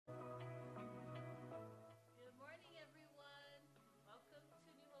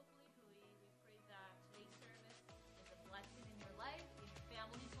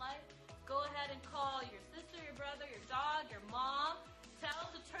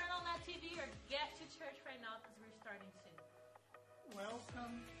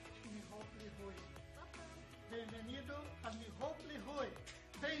Welcome to Lihue. Bem-vindo a Lihue.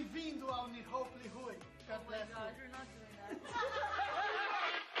 Bem-vindo ao Lihue. God bless you. You're not doing that.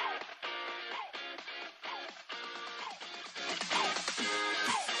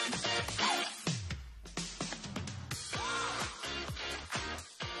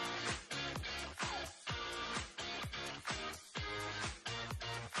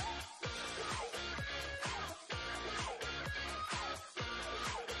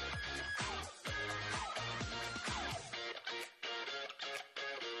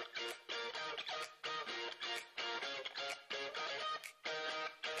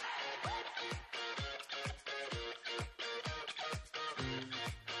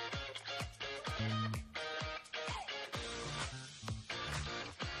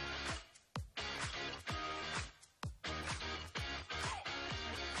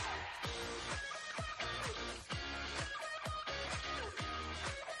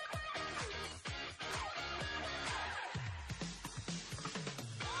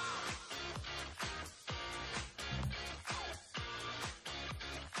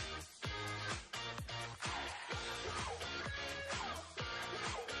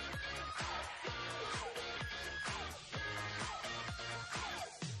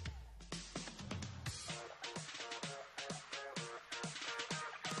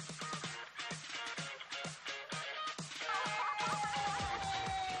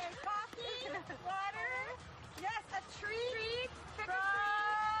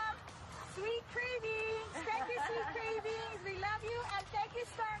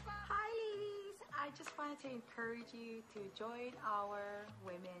 To encourage you to join our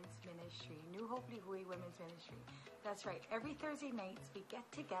women's ministry, New Hope Lihue Women's Ministry. That's right. Every Thursday nights we get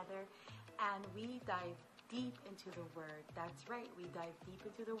together and we dive deep into the Word. That's right. We dive deep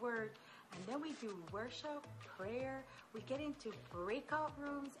into the Word, and then we do worship, prayer. We get into breakout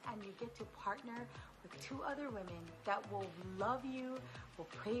rooms, and you get to partner with two other women that will love you, will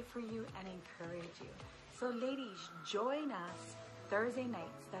pray for you, and encourage you. So, ladies, join us Thursday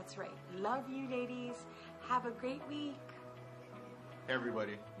nights. That's right. Love you, ladies. Have a great week. Hey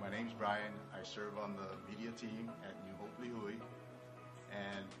everybody, my name's Brian. I serve on the media team at New Hope Lihue,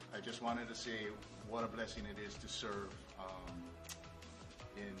 and I just wanted to say what a blessing it is to serve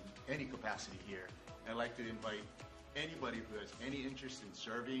in any capacity here. I'd like to invite anybody who has any interest in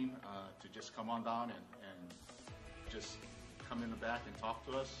serving to just come on down and just come in the back and talk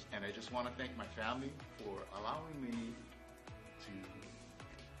to us. And I just want to thank my family for allowing me to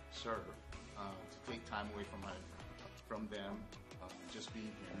serve, to take time away from them, just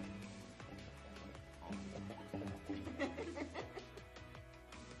being here.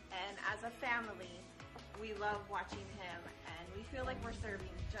 And as a family, we love watching him, and we feel like we're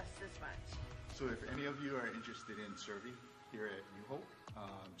serving just as much. So if any of you are interested in serving here at New Hope,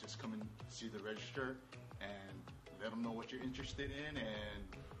 just come and see the register and let them know what you're interested in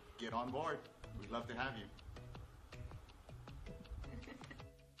and get on board. We'd love to have you.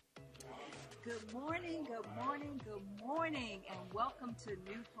 Good morning, good morning, good morning, and welcome to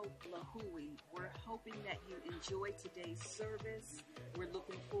New Hope Lihue. We're hoping that you enjoyed today's service. We're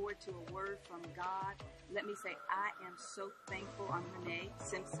looking forward to a word from God. Let me say, I am so thankful. I'm Renee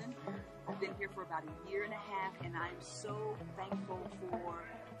Simpson. I've been here for about a year and a half, and I'm so thankful for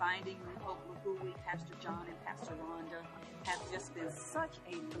finding New Hope Lihue. Pastor John and Pastor Rhonda have just been such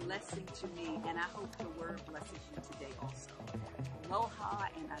a blessing to me, and I hope the word blesses you today also. Aloha,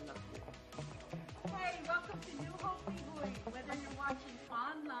 and I love you. Hey, welcome to New Hope Lihue. Whether you're watching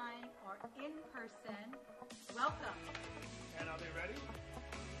online or in person, welcome. And are they ready?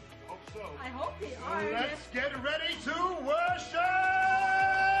 Hope so. I hope they are. Let's get ready to worship!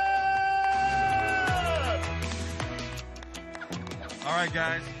 All right,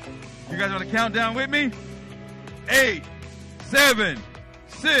 guys. You guys want to count down with me? 8, 7,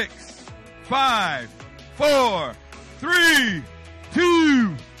 6, 5, 4, 3,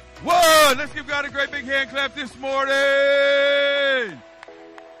 2, 1. Let's give God a great big hand clap this morning. All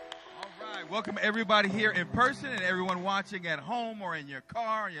right. Welcome everybody here in person and everyone watching at home or in your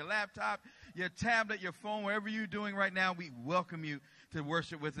car, on your laptop, your tablet, your phone, wherever you're doing right now. We welcome you to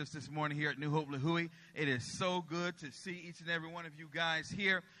worship with us this morning here at New Hope Lihue. It is so good to see each and every one of you guys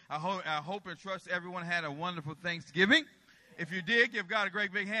here. I hope and trust everyone had a wonderful Thanksgiving. If you did, give God a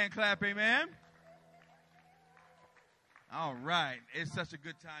great big hand clap, amen. All right. It's such a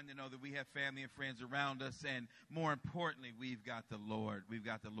good time to know that we have family and friends around us, and more importantly, we've got the Lord. We've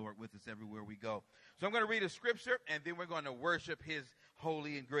got the Lord with us everywhere we go. So I'm going to read a scripture, and then we're going to worship his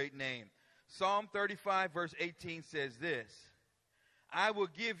holy and great name. Psalm 35, verse 18 says this: I will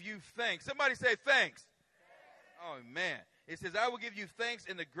give you thanks. Somebody say thanks. Oh, man. It says, I will give you thanks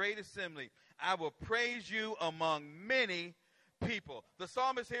in the great assembly. I will praise you among many people. The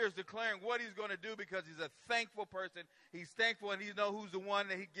psalmist here is declaring what he's going to do because he's a thankful person. He's thankful and he knows who's the one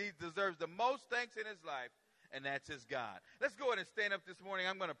that he deserves the most thanks in his life, and that's his God. Let's go ahead and stand up this morning.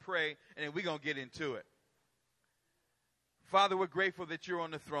 I'm going to pray, and then we're going to get into it. Father, we're grateful that you're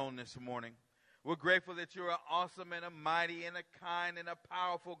on the throne this morning. We're grateful that you're an awesome and a mighty and a kind and a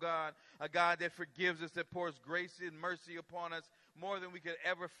powerful God, a God that forgives us, that pours grace and mercy upon us more than we could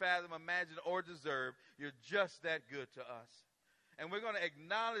ever fathom, imagine, or deserve. You're just that good to us. And we're going to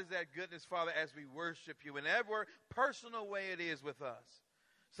acknowledge that goodness, Father, as we worship you in whatever personal way it is with us.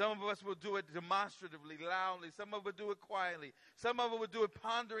 Some of us will do it demonstratively, loudly. Some of us will do it quietly. Some of us will do it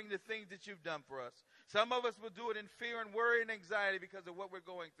pondering the things that you've done for us. Some of us will do it in fear and worry and anxiety because of what we're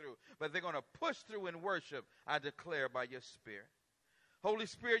going through. But they're going to push through in worship, I declare, by your Spirit. Holy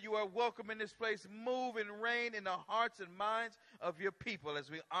Spirit, you are welcome in this place. Move and reign in the hearts and minds of your people as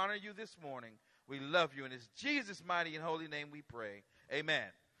we honor you this morning. We love you, and it's Jesus' mighty and holy name we pray.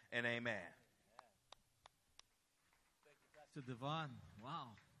 Amen and amen. Thank you, Pastor Devon.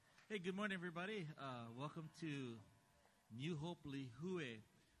 Wow. Hey, good morning, everybody. Welcome to New Hope Lihue,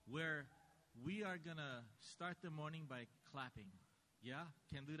 where we are going to start the morning by clapping. Yeah?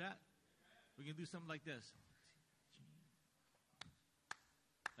 Can do that? We can do something like this.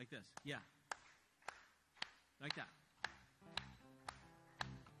 Like this. Yeah. Like that.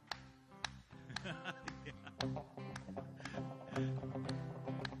 Yeah.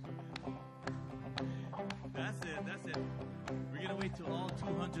 That's it. We're going to wait till all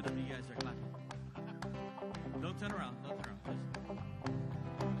 200 of you guys are clapping. Don't turn around.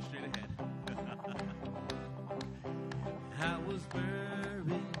 Just straight ahead. I was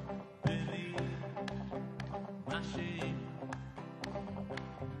buried beneath my shame.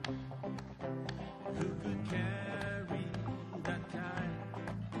 Who could carry that kind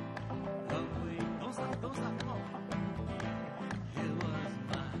of weight? Don't stop, come on. It was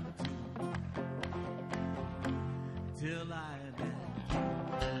my tomb till I left.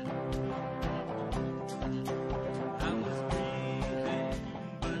 I was breathing,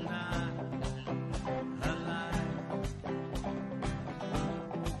 but not alive.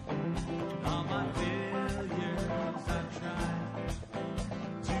 All my failures I tried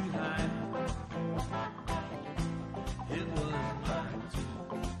to hide. It was my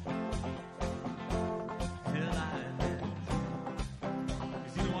tomb till I left.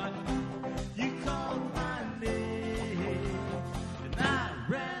 'Cause you know what? You called my name, and I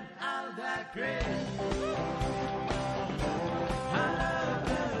ran out of that grave. Out of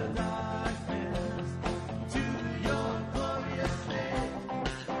the darkness to your glorious name.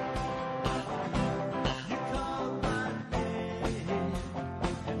 You called my name,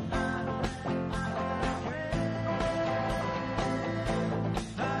 and I ran out of that grave.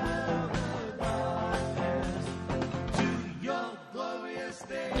 Out of the darkness to your glorious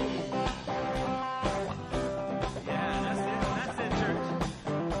name. Yeah, that's it, church.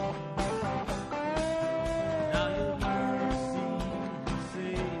 Now your mercy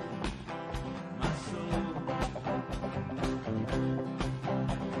saved my soul.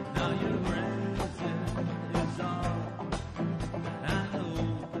 Now your presence is all that I know.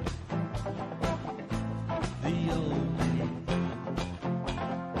 The only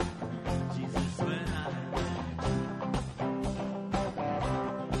Jesus, when I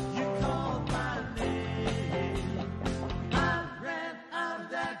you called my name, I ran out of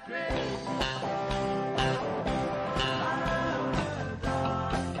that grave. Out of the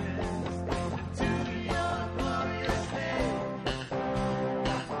darkness to your glorious name.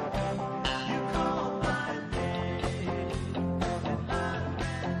 You called my name, and I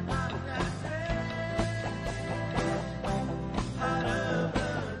ran out of that grave. Out of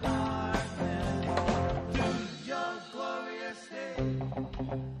the darkness to your glorious name.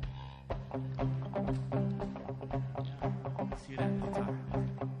 See that guitar?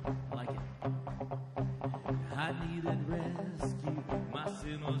 I like it. I needed rescue. My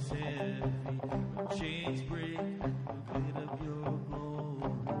sin was heavy. Chains break at the weight of your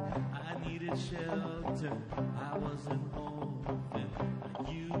glory. I needed shelter. I was an orphan.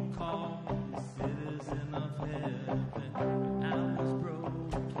 You called me a citizen of heaven. I was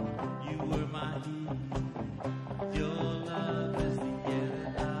broken. You were my healer. Your love is the air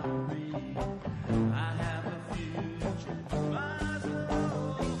that I breathe. I have a future. My eyes are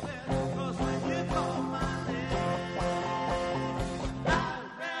open. 'Cause when you call my name, I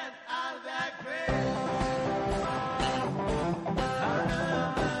ran out of that grave. Out of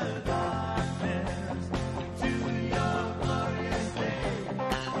the darkness to your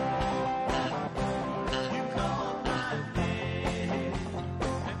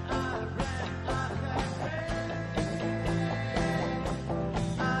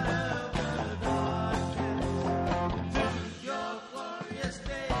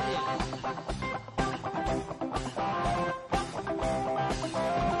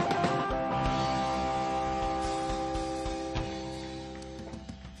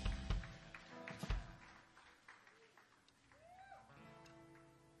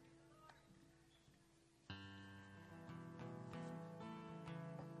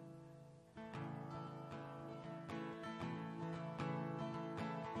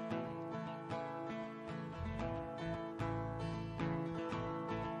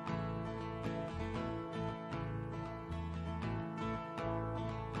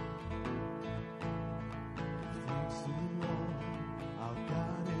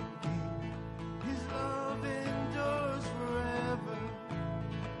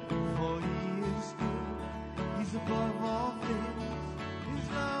above all things. His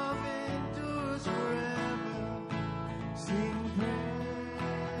love endures forever. Sing praise,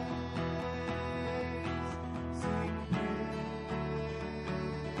 sing praise.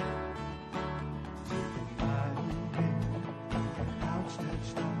 Mighty hand,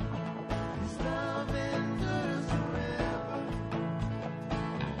 outstretched arm. His love endures forever.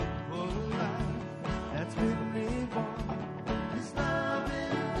 For life that's been reborn. His love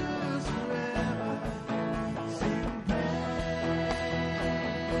endures forever. Sing praise,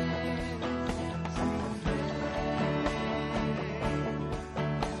 sing praise,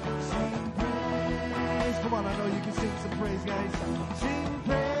 sing praise. Come on, I know you can sing some praise, guys. Sing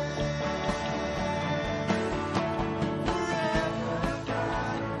praise. Forever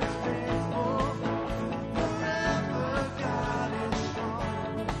God is faithful. Forever God is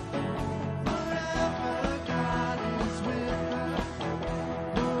strong. Forever God is with us.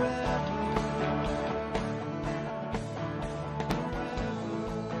 Forever.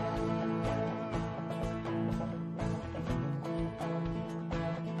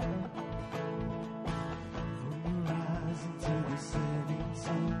 From the rising to the setting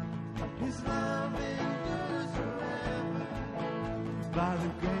sun, His love endures forever. By the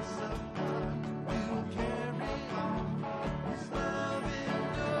grace of God, we will carry on. His love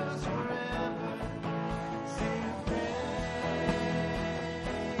endures forever. Sing praise,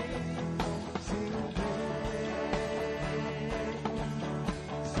 sing praise,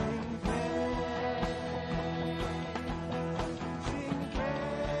 sing praise, sing praise.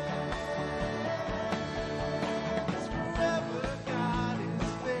 Forever God is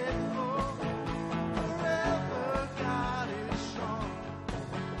faithful. Forever God is strong.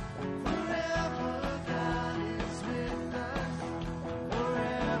 Forever God is with us.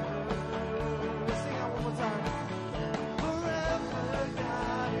 Forever. Let's sing out one more time. Forever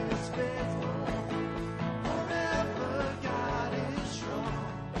God is faithful. Forever God is strong.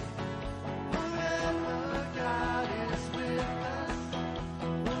 Forever God is with us.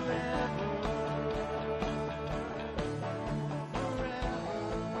 Forever.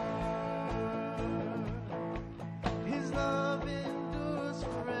 His love endures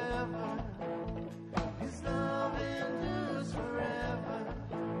forever. His love endures forever.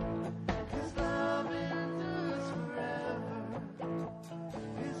 His love endures forever.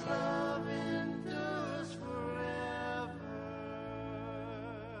 His love endures forever.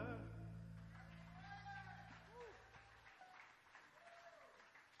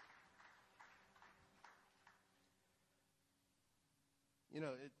 You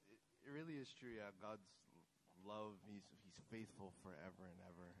know, it really is true. Yeah, God's love, He's faithful forever and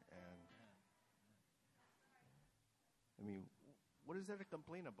ever. And I mean, what is there to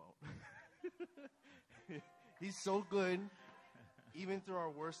complain about? He's so good, even through our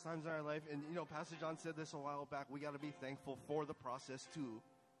worst times in our life. And you know, Pastor John said this a while back. We got to be thankful for the process too,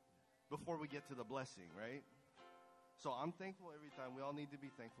 before we get to the blessing, right? So I'm thankful every time. We all need to be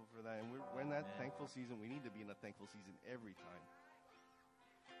thankful for that. And we're in that thankful season. We need to be in a thankful season every time.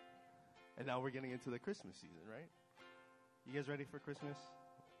 And now we're getting into the Christmas season, right? You guys ready for Christmas?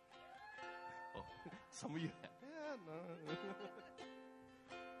 Oh, some of you, yeah, no.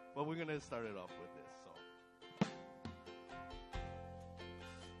 Well, we're going to start it off with this, so.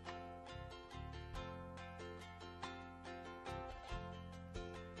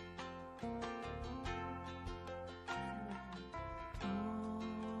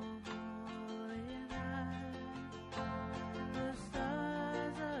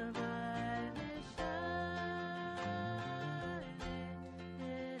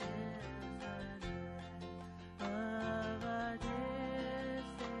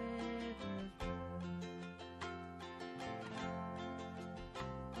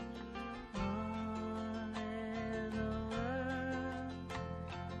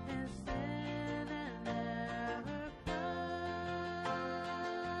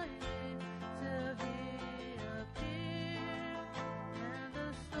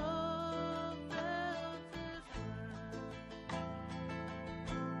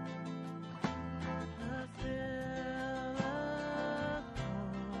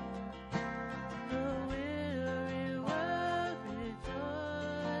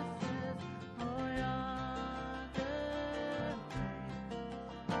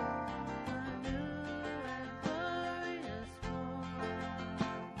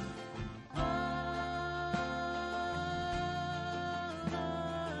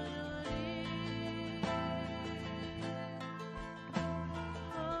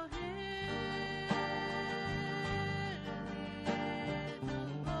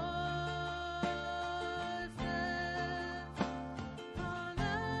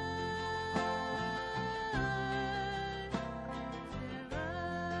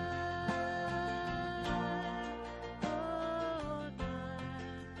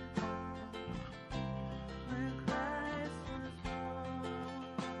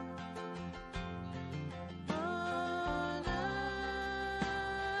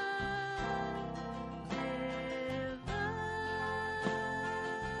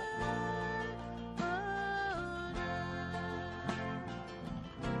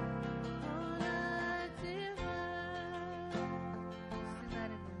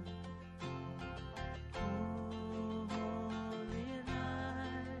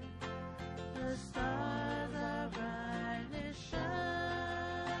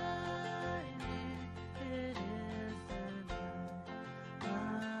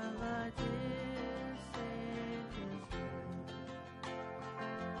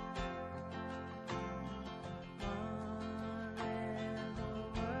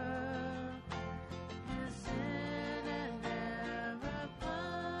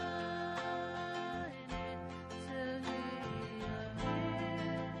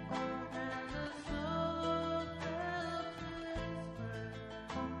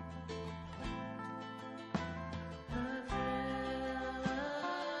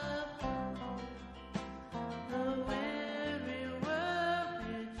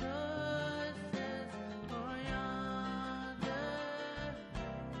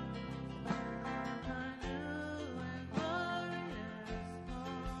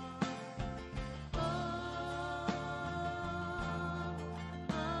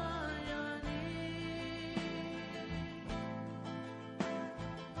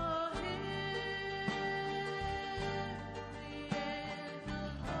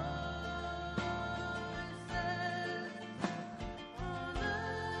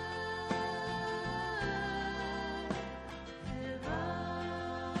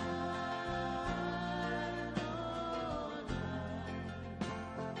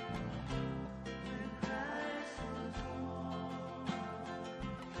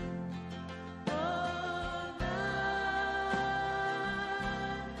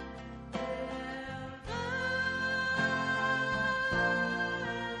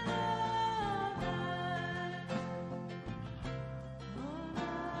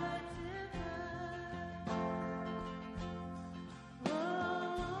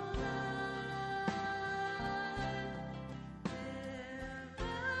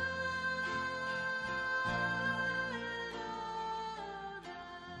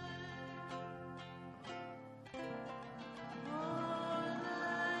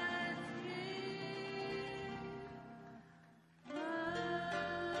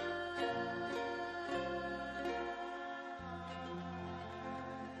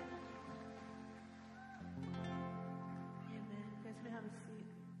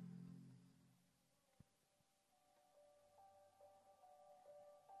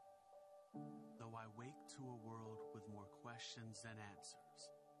 to a world with more questions than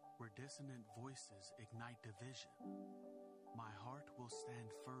answers, where dissonant voices ignite division, my heart will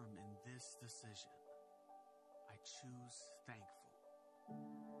stand firm in this decision. I choose thankful.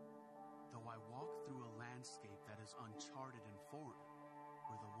 Though I walk through a landscape that is uncharted and foreign,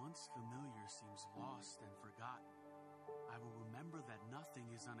 where the once familiar seems lost and forgotten, I will remember that nothing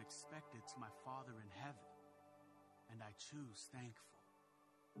is unexpected to my Father in heaven, and I choose thankful.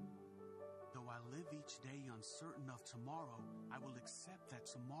 Though I live each day uncertain of tomorrow, I will accept that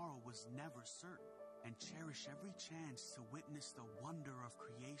tomorrow was never certain and cherish every chance to witness the wonder of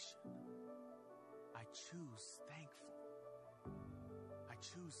creation. I choose thankful. I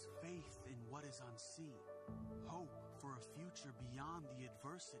choose faith in what is unseen, hope for a future beyond the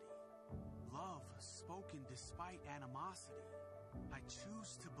adversity, love spoken despite animosity. I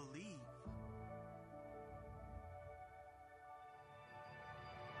choose to believe.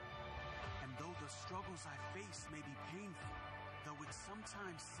 And though the struggles I face may be painful, though it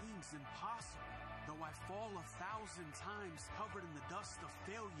sometimes seems impossible, though I fall 1,000 times covered in the dust of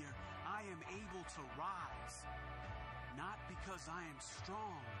failure, I am able to rise. Not because I am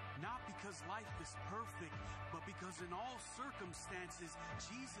strong, not because life is perfect, but because in all circumstances,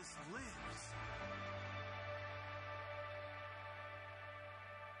 Jesus lives.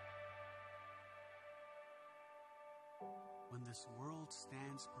 When this world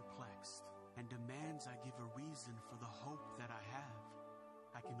stands perplexed and demands I give a reason for the hope that I have,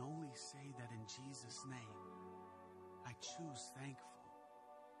 I can only say that in Jesus' name, I choose thankful.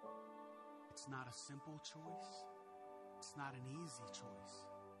 It's not a simple choice. It's not an easy choice,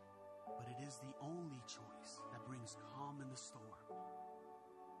 but it is the only choice that brings calm in the storm.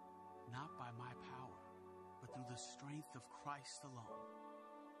 Not by my power, but through the strength of Christ alone.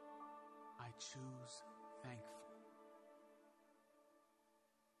 I choose thankful.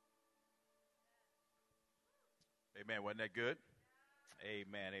 Amen. Wasn't that good?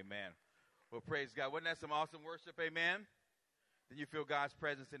 Amen. Amen. Well, praise God. Wasn't that some awesome worship? Amen. Then you feel God's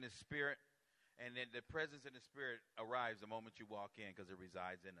presence in His Spirit. And then the presence in the Spirit arrives the moment you walk in because it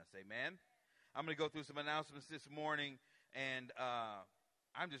resides in us. Amen. I'm going to go through some announcements this morning. And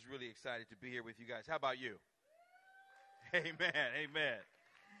I'm just really excited to be here with you guys. How about you? Amen. Amen.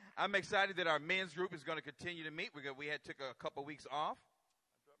 I'm excited that our men's group is going to continue to meet. We took a couple weeks off.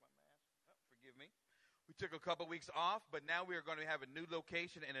 Forgive me. We took a couple weeks off, but now we are going to have a new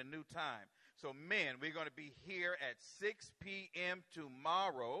location and a new time. So, men, we're going to be here at 6 p.m.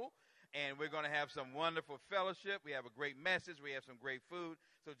 tomorrow, and we're going to have some wonderful fellowship. We have a great message. We have some great food.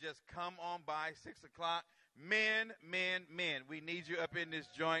 So just come on by 6 o'clock. Men, we need you up in this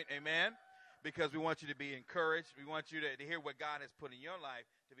joint, amen, because we want you to be encouraged. We want you to hear what God has put in your life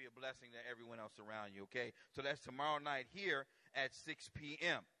to be a blessing to everyone else around you, okay? So that's tomorrow night here at 6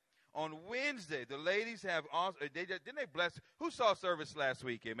 p.m. On Wednesday, the ladies have also, didn't they bless? Who saw service last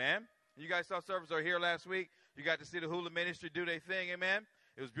week, amen? You guys saw service or here last week? You got to see the hula ministry do their thing, amen?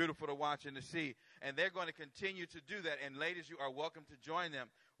 It was beautiful to watch and to see. And they're going to continue to do that. And ladies, you are welcome to join them.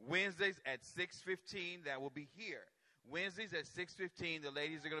 Wednesdays at 6:15, that will be here. Wednesdays at 6:15, the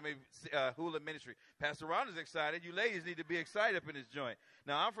ladies are going to be hula ministry. Pastor Ron is excited. You ladies need to be excited up in this joint.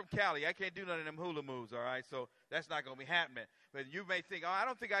 Now, I'm from Cali. I can't do none of them hula moves, all right? So that's not going to be happening. But you may think, oh, I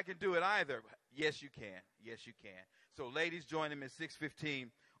don't think I can do it either. Yes, you can. Yes, you can. So ladies, join them at 6:15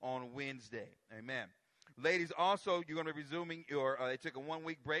 on Wednesday. Amen. Ladies, also, you're going to be resuming they took a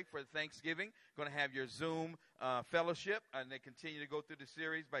 1-week break for Thanksgiving. Going to have your Zoom fellowship, and they continue to go through the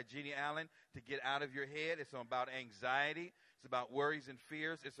series by Jeannie Allen, To Get Out of Your Head. It's about anxiety. It's about worries and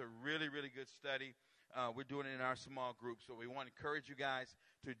fears. It's a really, really good study. We're doing it in our small group, so we want to encourage you guys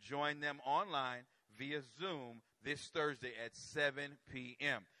to join them online via Zoom this Thursday at 7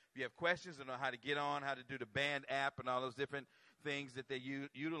 p.m. If you have questions on how to get on, how to do the band app and all those different things that they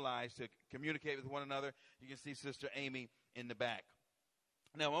utilize to communicate with one another, you can see Sister Amy in the back.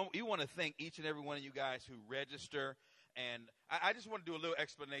 Now, we want to thank each and every one of you guys who register, and I just want to do a little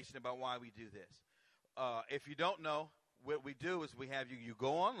explanation about why we do this. If you don't know, what we do is we have you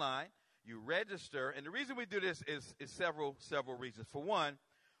go online, you register, and the reason we do this is several reasons. For one,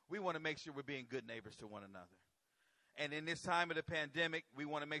 we want to make sure we're being good neighbors to one another. And in this time of the pandemic, we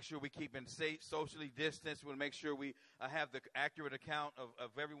want to make sure we keep safe, socially distanced. We want to make sure we have the accurate account of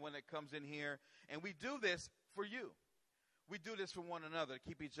everyone that comes in here. And we do this for you. We do this for one another to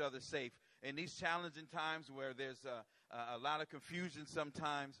keep each other safe. In these challenging times where there's a lot of confusion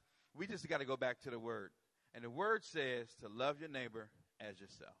sometimes, we just got to go back to the Word. And the Word says to love your neighbor as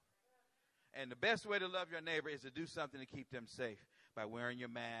yourself. And the best way to love your neighbor is to do something to keep them safe by wearing your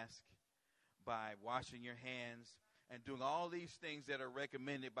mask, by washing your hands, and doing all these things that are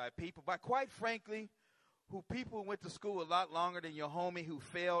recommended by people, by quite frankly, who people who went to school a lot longer than your homie who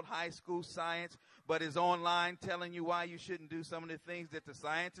failed high school science but is online telling you why you shouldn't do some of the things that the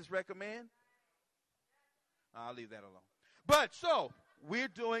scientists recommend? I'll leave that alone. But so we're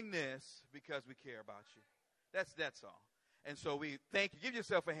doing this because we care about you. That's all. And so we thank you. Give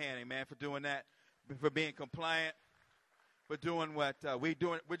yourself a hand, amen, for doing that, for being compliant, for doing what we're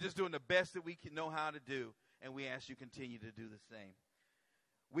doing. We're just doing the best that we can know how to do, and we ask you continue to do the same.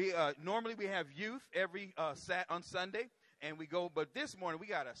 We normally we have youth every on Sunday, and we go. But this morning we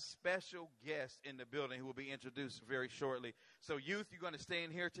got a special guest in the building who will be introduced very shortly. So youth, you're going to stay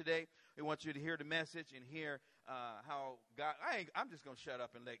in here today. We want you to hear the message and hear how God. I'm just going to shut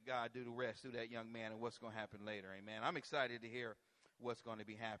up and let God do the rest through that young man and what's going to happen later. Amen. I'm excited to hear what's going to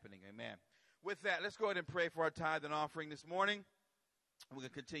be happening. Amen. With that, let's go ahead and pray for our tithe and offering this morning. We're going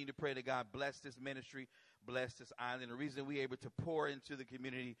to continue to pray that God bless this ministry, bless this island. The reason we're able to pour into the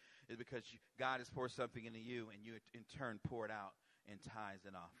community is because God has poured something into you, and you in turn pour it out in tithes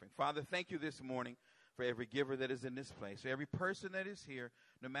and offering. Father, thank you this morning for every giver that is in this place, for every person that is here,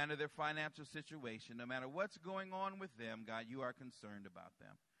 no matter their financial situation, no matter what's going on with them, God, you are concerned about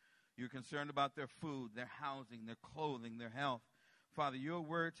them. You're concerned about their food, their housing, their clothing, their health. Father, your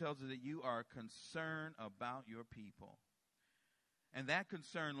word tells us that you are concerned about your people. And that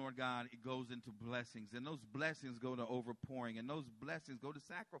concern, Lord God, it goes into blessings. And those blessings go to overpouring. And those blessings go to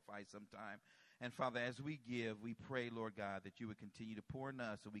sacrifice sometime. And, Father, as we give, we pray, Lord God, that you would continue to pour into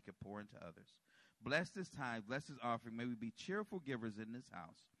us so we could pour into others. Bless this time. Bless this offering. May we be cheerful givers in this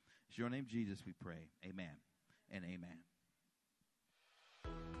house. In your name, Jesus, we pray. Amen and amen.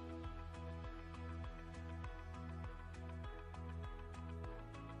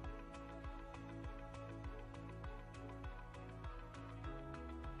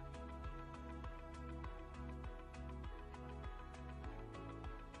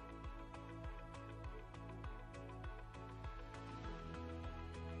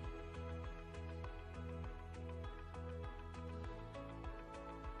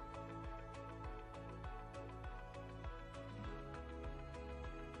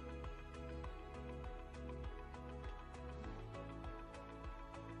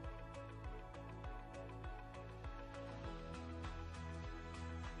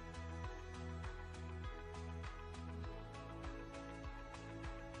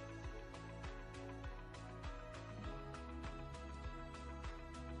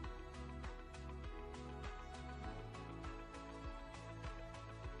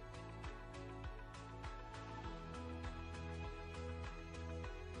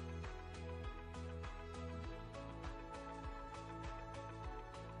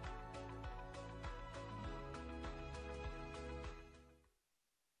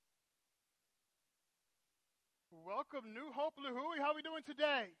 Welcome, New Hope, Lihue. How are we doing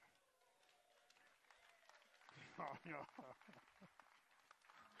today? Oh, no.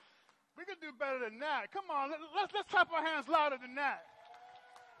 We can do better than that. Come on, let's clap our hands louder than that.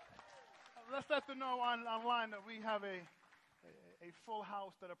 Let's let them know online that we have a full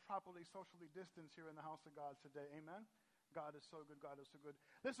house that are properly socially distanced here in the house of God today. Amen. God is so good. God is so good.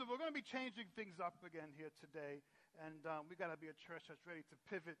 Listen, we're going to be changing things up again here today, and we got to be a church that's ready to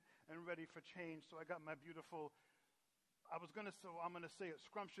pivot and ready for change. So I got my beautiful. I'm going to say it,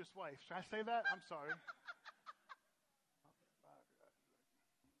 scrumptious wife. Should I say that? I'm sorry.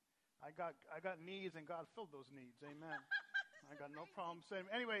 I got needs, and God filled those needs. Amen. I got no problem saying.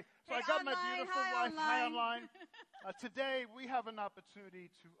 Anyway, so I got my beautiful wife. Hi online. Today we have an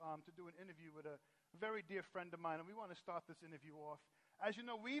opportunity to do an interview with a very dear friend of mine, and we want to start this interview off. As you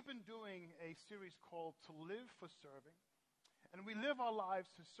know, we've been doing a series called "To Live for Serving." And we live our lives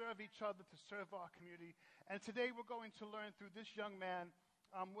to serve each other, to serve our community. And today we're going to learn through this young man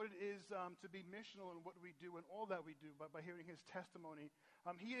what it is to be missional in what we do and all that we do by hearing his testimony.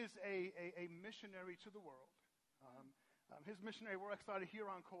 He is a missionary to the world. His missionary work started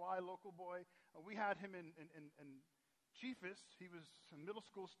here on Kauai, local boy. We had him in Chiefus. He was a middle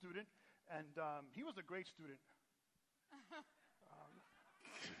school student, and he was a great student.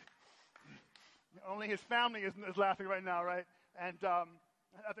 Only his family is laughing right now, right? And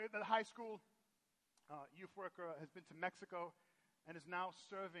at the high school, youth worker has been to Mexico and is now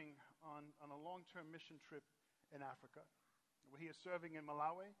serving on a long-term mission trip in Africa. Where he is serving in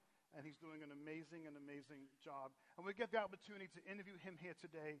Malawi, and he's doing an amazing job. And we get the opportunity to interview him here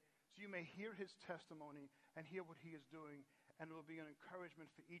today so you may hear his testimony and hear what he is doing, and it will be an encouragement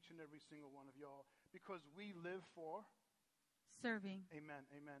for each and every single one of y'all because we live for serving. Amen.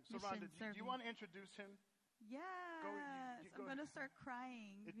 So, Rhonda, do you want to introduce him? Yes. I'm going to start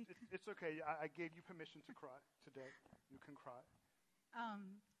crying. It's okay. I gave you permission to cry today. You can cry.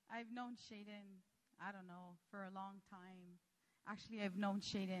 I've known Sheadon I don't know, for a long time. Actually, I've known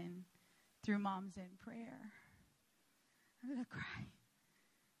Sheadon through Moms in Prayer. I'm going to cry.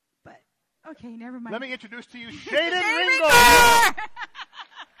 But, okay, never mind. Let me introduce to you Sheadon Ringor.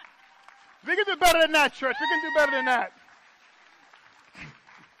 We can do better than that, church. We can do better than that.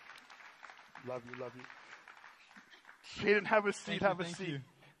 Love you, love you. Sheadon, have a seat, have a seat.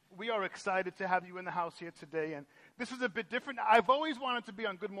 We are excited to have you in the house here today, and this is a bit different. I've always wanted to be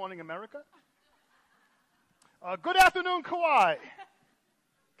on Good Morning America. Good afternoon, Kauai.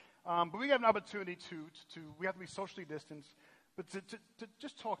 But we have an opportunity we have to be socially distanced, but to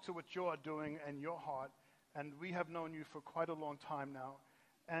just talk to what you're doing and your heart, and we have known you for quite a long time now.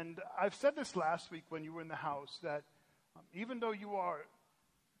 And I've said this last week when you were in the house, that even though you are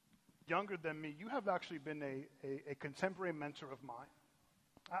younger than me, you have actually been a contemporary mentor of mine.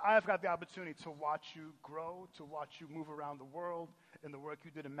 I have got the opportunity to watch you grow, to watch you move around the world in the work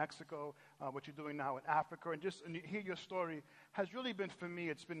you did in Mexico, what you're doing now in Africa, and hear your story has really been, for me,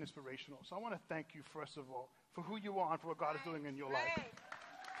 it's been inspirational. So I want to thank you, first of all, for who you are and for what God is doing in your life.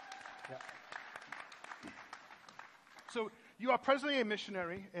 Yeah. So you are presently a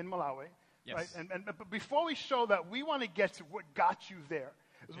missionary in Malawi, yes. Right? But before we show that, we want to get to what got you there.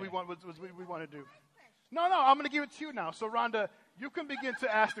 Is okay. what we want to do. No, I'm going to give it to you now. So, Rhonda, you can begin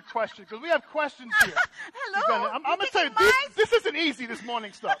to ask the question, because we have questions here. Hello? I'm going to tell you, this isn't easy, this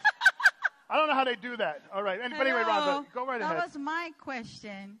morning stuff. I don't know how they do that. All right. But anyway, Rhonda, go right ahead. That was my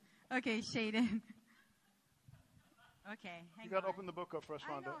question. Okay, Sheadon. Okay, hang on. You got to open the book up first,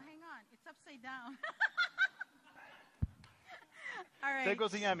 Rhonda. I know, hang on. It's upside down. All right. There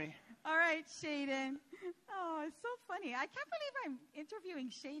goes the Emmy. All right, Sheadon. Oh, it's so funny. I can't believe I'm interviewing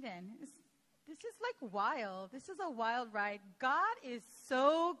Sheadon. This is like wild. This is a wild ride. God is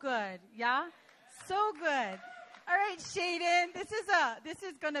so good. Yeah? So good. All right, Sheadon. This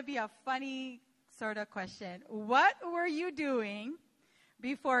is going to be a funny sort of question. What were you doing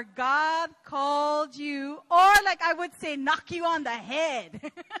before God called you, or like I would say, knock you on the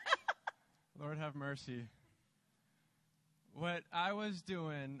head? Lord have mercy. What I was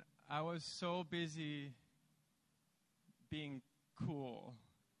doing, I was so busy being cool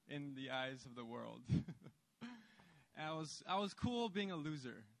in the eyes of the world. I was cool being a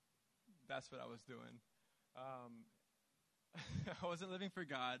loser. That's what I was doing. I wasn't living for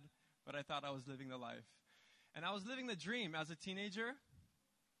God, but I thought I was living the life. And I was living the dream. As a teenager,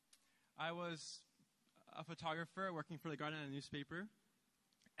 I was a photographer working for the Guardian and newspaper.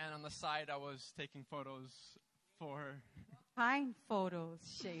 And on the side, I was taking photos for... Fine photos,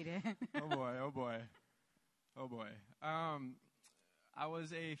 Sheadon. Oh boy. I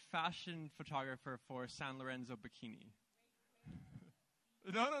was a fashion photographer for San Lorenzo Bikini.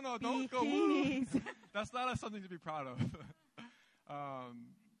 No, don't go. Woo. That's not something to be proud of.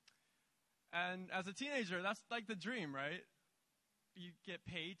 And as a teenager, that's like the dream, right? You get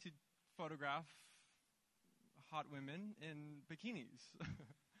paid to photograph hot women in bikinis.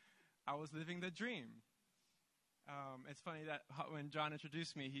 I was living the dream. It's funny that when John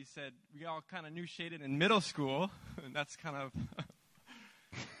introduced me, he said we all kind of knew Sheadon in middle school, and that's kind of,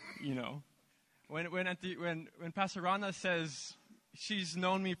 when Pastor Rana says she's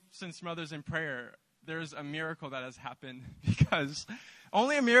known me since Mothers in Prayer, there's a miracle that has happened, because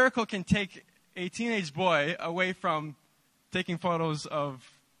only a miracle can take a teenage boy away from taking photos of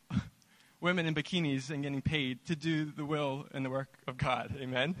women in bikinis and getting paid to do the will and the work of God.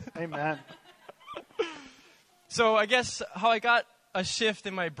 Amen? Amen. So I guess how I got a shift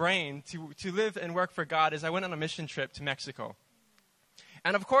in my brain to live and work for God is I went on a mission trip to Mexico.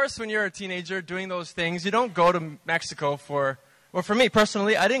 And of course, when you're a teenager doing those things, you don't go to Mexico for me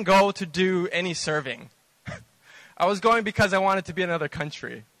personally, I didn't go to do any serving. I was going because I wanted to be in another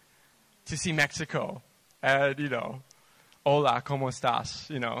country, to see Mexico, and, hola, ¿cómo estás?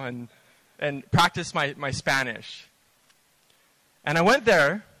 And practice my Spanish. And I went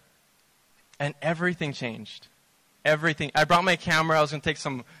there, and everything changed. Everything. I brought my camera. I was going to take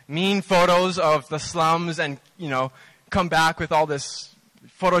some mean photos of the slums and, come back with all this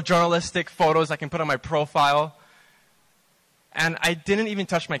photojournalistic photos I can put on my profile. And I didn't even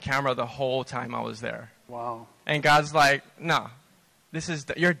touch my camera the whole time I was there. Wow. And God's like, no,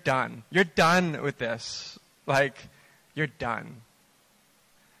 you're done. You're done with this. You're done.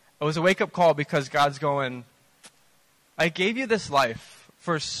 It was a wake-up call, because God's going, I gave you this life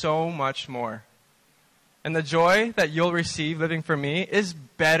for so much more. And the joy that you'll receive living for me is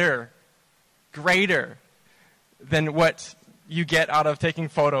better, greater than what you get out of taking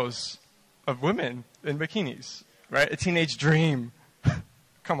photos of women in bikinis, right? A teenage dream.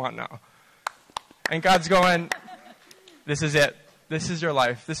 Come on now. And God's going, this is it. this is your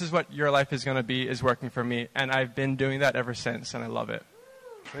life. This is what your life is going to be, is working for me. And I've been doing that ever since, and I love it.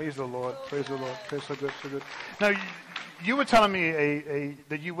 Praise the Lord. Praise the Lord. Praise so good, so good. Now, you were telling me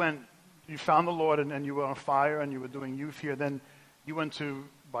that you found the Lord and you were on fire and you were doing youth here. Then you went to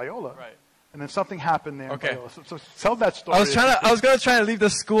Biola. Right. And then something happened there. Okay. In Biola. So tell that story. I was going to try to leave the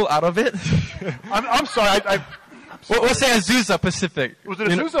school out of it. I'm sorry. We'll say Azusa Pacific. Was it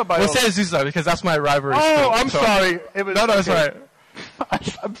Azusa or Biola? We'll say Azusa because that's my rivalry. Oh, school, I'm sorry. No, that's right.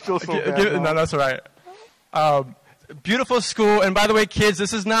 I'm still so bad. No, that's all right. Beautiful school. And by the way, kids,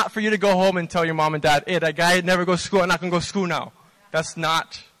 this is not for you to go home and tell your mom and dad, hey, that guy never goes to school. I'm not going to go to school now. That's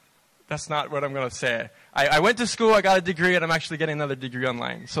not what I'm going to say. I went to school, I got a degree, and I'm actually getting another degree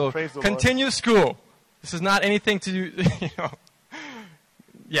online. So continue school. This is not anything to do,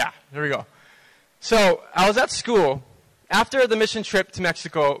 Yeah, there we go. So I was at school. After the mission trip to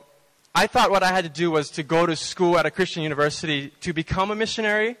Mexico, I thought what I had to do was to go to school at a Christian university to become a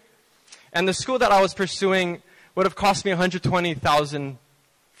missionary. And the school that I was pursuing would have cost me $120,000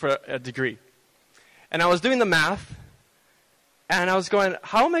 for a degree. And I was doing the math, and I was going,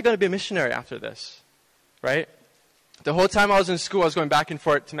 how am I going to be a missionary after this? Right? The whole time I was in school, I was going back and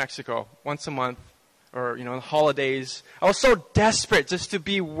forth to Mexico once a month, or, on the holidays. I was so desperate just to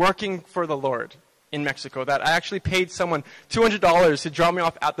be working for the Lord in Mexico that I actually paid someone $200 to drop me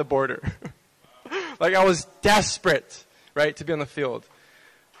off at the border. Like, I was desperate, right, to be on the field.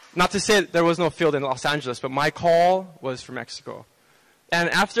 Not to say that there was no field in Los Angeles, but my call was for Mexico. And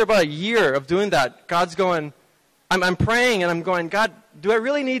after about a year of doing that, God's going, I'm praying and I'm going, God, do I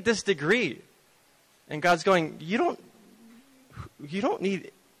really need this degree? And God's going, you don't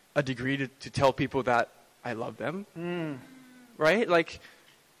need a degree to tell people that I love them. Right? Like,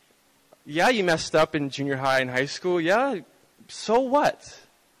 yeah, you messed up in junior high and high school. Yeah, so what?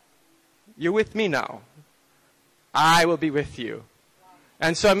 You're with me now. I will be with you.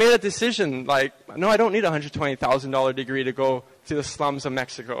 And so I made a decision, like, no, I don't need a $120,000 degree to go to the slums of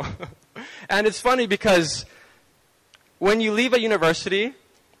Mexico. And it's funny because when you leave a university,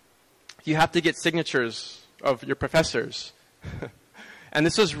 you have to get signatures of your professors. And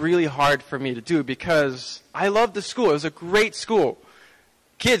this was really hard for me to do because I loved the school. It was a great school.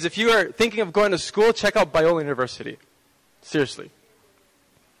 Kids, if you are thinking of going to school, check out Biola University. Seriously.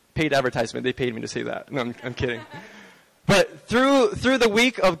 Paid advertisement. They paid me to say that. No, I'm kidding. But through the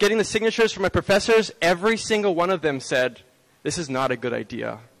week of getting the signatures from my professors, every single one of them said, this is not a good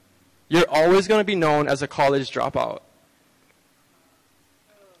idea. You're always going to be known as a college dropout.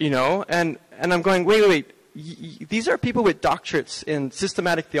 And I'm going, wait. These are people with doctorates in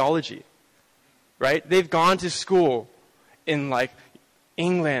systematic theology, right? They've gone to school in, like,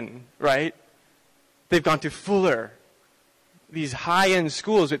 England, right? They've gone to Fuller, these high-end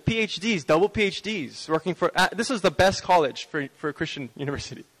schools with PhDs, double PhDs, working for, this is the best college for a Christian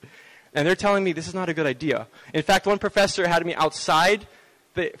university. And they're telling me this is not a good idea. In fact, one professor had me outside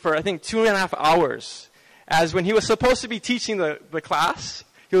for, I think, 2.5 hours, as when he was supposed to be teaching the class,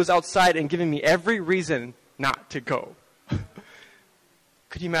 he was outside and giving me every reason not to go.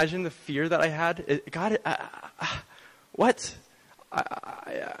 Could you imagine the fear that I had? God, what?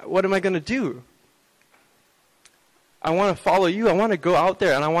 What am I going to do? I want to follow you. I want to go out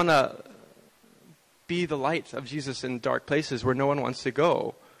there and I want to be the light of Jesus in dark places where no one wants to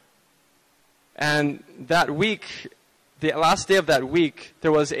go. And that week, the last day of that week,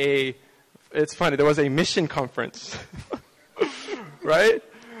 there was a mission conference. Right?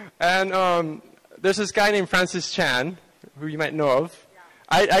 And there's this guy named Francis Chan, who you might know of.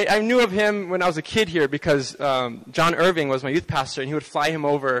 I knew of him when I was a kid here because John Irving was my youth pastor, and he would fly him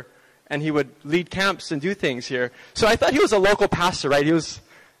over, and he would lead camps and do things here. So I thought he was a local pastor, right? He was,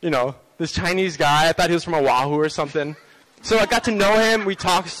 this Chinese guy. I thought he was from Oahu or something. So I got to know him. We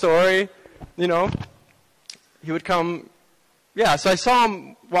talked story, He would come. Yeah, so I saw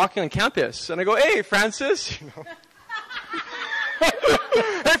him walking on campus, and I go, hey, Francis.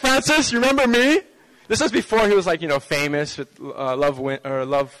 Hey, Francis, you remember me? This was before he was like, famous with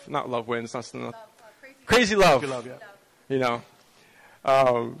Crazy Love. Yeah.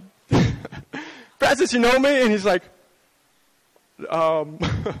 Francis, you know me? And he's like,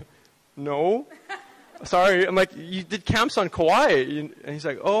 no. Sorry. I'm like, you did camps on Kauai. And he's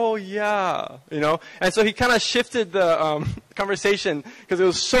like, oh, yeah. And so he kind of shifted the conversation because it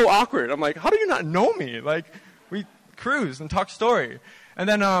was so awkward. I'm like, how do you not know me? Like, we cruised and talked story. And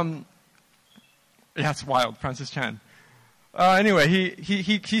then, it's wild, Francis Chan. Anyway,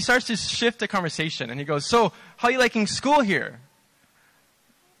 he starts to shift the conversation, and he goes, so, how are you liking school here?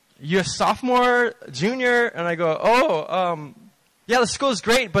 You a sophomore, junior? And I go, yeah, the school is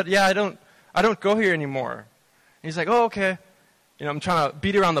great, but yeah, I don't go here anymore. And he's like, oh, okay. I'm trying to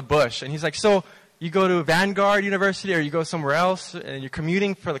beat around the bush. And he's like, so you go to Vanguard University or you go somewhere else and you're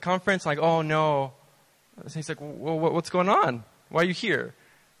commuting for the conference? I'm like, oh, no. And he's like, well, what's going on? Why are you here?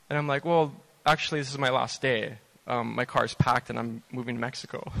 And I'm like, well, actually, this is my last day. My car's packed and I'm moving to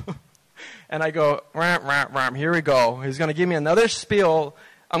Mexico. And I go, ram, ram, ram, here we go. He's going to give me another spiel.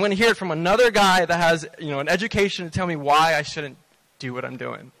 I'm going to hear it from another guy that has, an education to tell me why I shouldn't do what I'm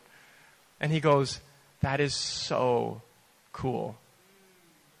doing. And he goes, that is so cool.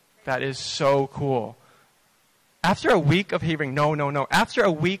 That is so cool. After a week of hearing, no. After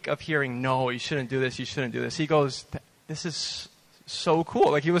a week of hearing, no, you shouldn't do this, he goes, this is so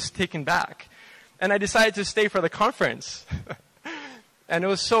cool. Like, he was taken back. And I decided to stay for the conference. And it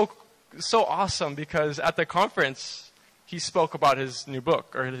was so awesome because at the conference, he spoke about his new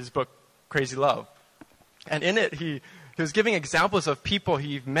book, or his book, Crazy Love. And in it, he was giving examples of people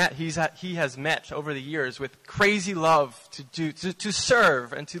he has met over the years with crazy love to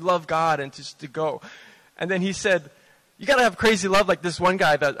serve and to love God and to go. And then he said, you got to have crazy love like this one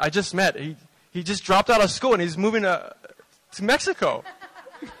guy that I just met. He just dropped out of school and he's moving to Mexico.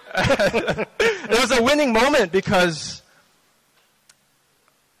 It was a winning moment because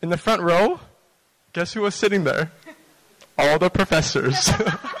in the front row, guess who was sitting there? All the professors.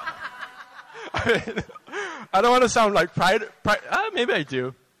 I don't want to sound like pride. Maybe I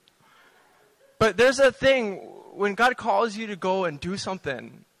do. But there's a thing, when God calls you to go and do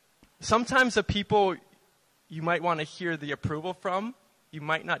something, sometimes the people you might want to hear the approval from, you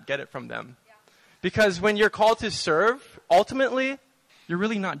might not get it from them. Yeah. Because when you're called to serve, ultimately, you're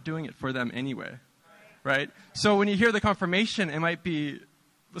really not doing it for them anyway. Right? So when you hear the confirmation, it might be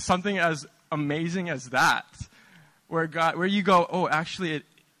something as amazing as that. Where you go, oh, actually,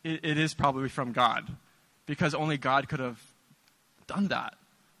 it is probably from God. Because only God could have done that.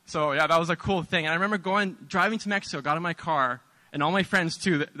 So, yeah, that was a cool thing. And I remember driving to Mexico, got in my car, and all my friends,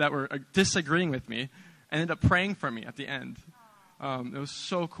 too, that were disagreeing with me, ended up praying for me at the end. It was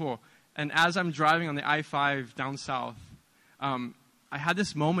so cool. And as I'm driving on the I-5 down south, I had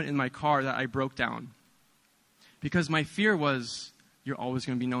this moment in my car that I broke down. Because my fear was, you're always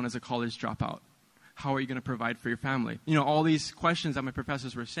going to be known as a college dropout. How are you going to provide for your family? All these questions that my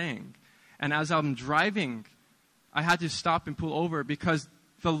professors were saying. And as I'm driving, I had to stop and pull over because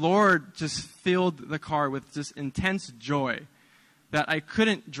the Lord just filled the car with just intense joy that I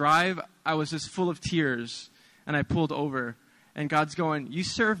couldn't drive. I was just full of tears, and I pulled over. And God's going, you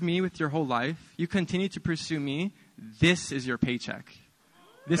serve me with your whole life. You continue to pursue me. This is your paycheck.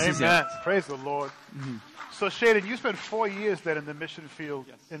 This is it. Praise the Lord. Mm-hmm. So, Sheadon, you spent 4 years then in the mission field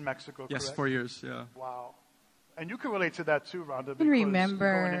in Mexico, correct? Yes, 4 years, yeah. Wow. And you can relate to that too, Rhonda. I can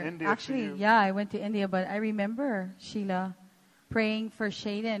remember. Actually, I went to India, but I remember, Sheila, praying for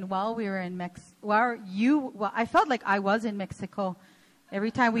Sheadon while we were in Mexico. I felt like I was in Mexico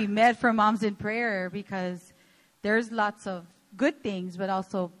every time we met for Moms in Prayer because there's lots of good things, but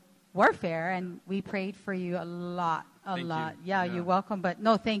also warfare. And we prayed for you a lot. Yeah, you're welcome. But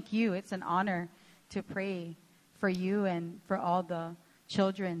no, thank you. It's an honor to pray for you and for all the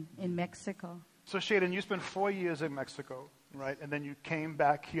children in Mexico. So, Sheadon, you spent 4 years in Mexico, right? And then you came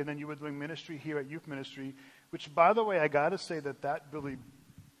back here, and then you were doing ministry here at Youth Ministry, which, by the way, I got to say that really,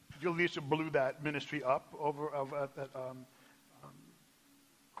 your leadership blew that ministry up over at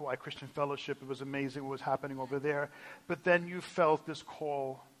Kauai Christian Fellowship. It was amazing what was happening over there. But then you felt this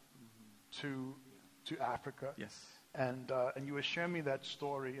call to Africa. Yes. And you were sharing me that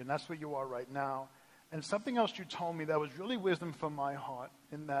story, and that's where you are right now. And something else you told me that was really wisdom from my heart,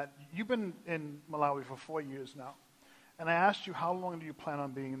 in that you've been in Malawi for 4 years now. And I asked you, how long do you plan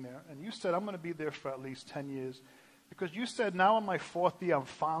on being there? And you said, I'm going to be there for at least 10 years. Because you said, now in my 4th year, I'm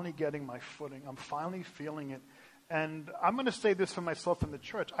finally getting my footing. I'm finally feeling it. And I'm going to say this for myself in the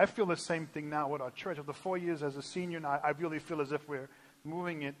church. I feel the same thing now with our church. After 4 years as a senior now, I really feel as if we're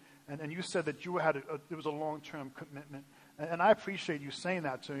moving it. And you said that you had it was a long-term commitment. And I appreciate you saying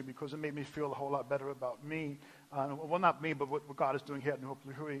that to me because it made me feel a whole lot better about me. Well, not me, but what God is doing here at New Hope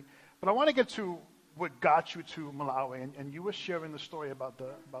Lihue. But I want to get to what got you to Malawi. And you were sharing the story about the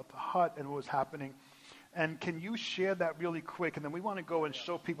hut and what was happening. And can you share that really quick? And then we want to go and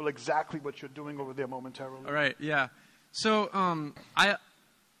show people exactly what you're doing over there momentarily. All right, yeah. So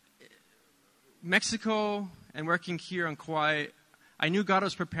Mexico and working here on Kauai, I knew God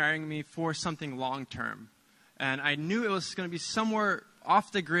was preparing me for something long-term. And I knew it was going to be somewhere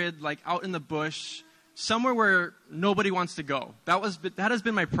off the grid, like out in the bush, somewhere where nobody wants to go. That has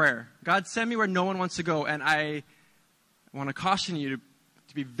been my prayer. God, send me where no one wants to go. And I want to caution you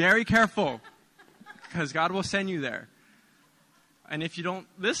to be very careful, because God will send you there. And if you don't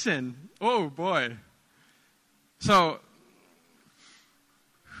listen, oh boy. So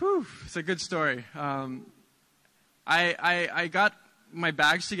Whew, it's a good story. I got my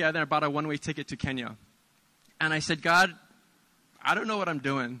bags together and I bought a one-way ticket to Kenya. And I said, God, I don't know what I'm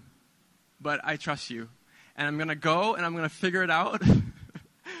doing, but I trust you. And I'm going to go and I'm going to figure it out.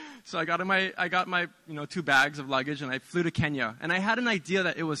 So I got my 2 bags of luggage and I flew to Kenya. And I had an idea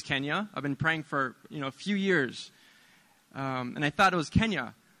that it was Kenya. I've been praying for, a few years. And I thought it was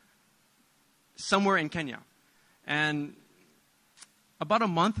Kenya. Somewhere in Kenya. And about a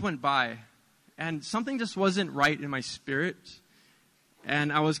month went by and something just wasn't right in my spirit.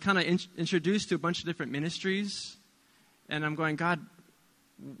 And I was kind of introduced to a bunch of different ministries. And I'm going, God,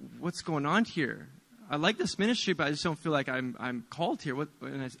 what's going on here? I like this ministry, but I just don't feel like I'm called here.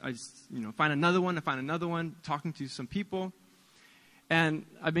 And I find another one, talking to some people. And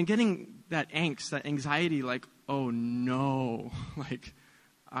I've been getting that angst, that anxiety, like, oh no. Like,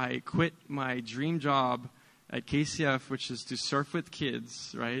 I quit my dream job at KCF, which is to surf with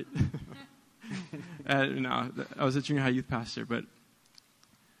kids, right? I was a junior high youth pastor, but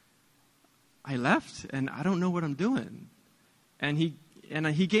I left, and I don't know what I'm doing. And he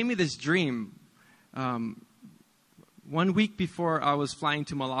gave me this dream. 1 week before I was flying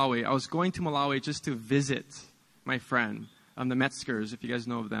to Malawi, I was going to Malawi just to visit my friend, the Metzgers, if you guys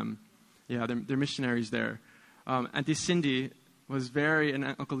know of them. Yeah, they're missionaries there. Auntie Cindy and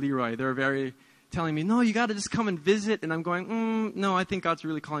Uncle Leroy, they were very telling me, no, you got to just come and visit. And I'm going, no, I think God's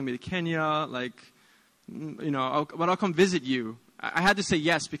really calling me to Kenya. Like, I'll come visit you. I had to say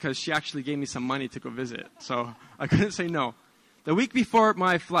yes because she actually gave me some money to go visit. So I couldn't say no. The week before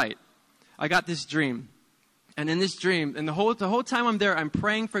my flight, I got this dream. And in this dream, and the whole time I'm there, I'm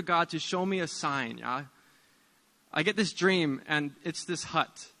praying for God to show me a sign. Yeah? I get this dream, and it's this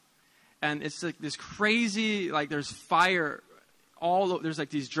hut. And it's like this crazy, like there's fire there's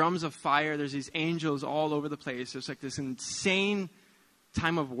like these drums of fire. There's these angels all over the place. There's like this insane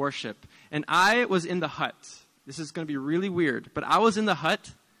time of worship. And I was in the hut. This is going to be really weird. But I was in the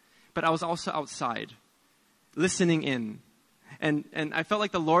hut, but I was also outside, listening in. And I felt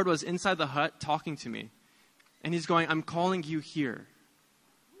like the Lord was inside the hut talking to me. And he's going, I'm calling you here.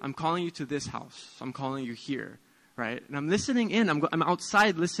 I'm calling you to this house. I'm calling you here. Right? And I'm listening in. I'm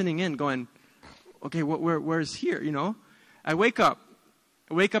outside listening in, going, okay, where is here? I wake up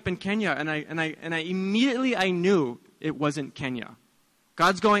in Kenya, and I immediately I knew it wasn't Kenya.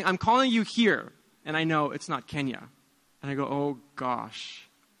 God's going, I'm calling you here, and I know it's not Kenya. And I go, oh gosh,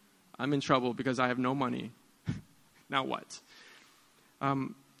 I'm in trouble because I have no money. Now what?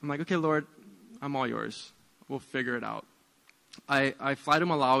 I'm like, okay, Lord, I'm all yours. We'll figure it out. I fly to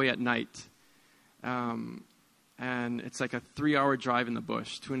Malawi at night. And it's like a 3-hour drive in the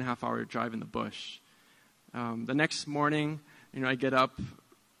bush, 2.5-hour drive in the bush. The next morning, I get up,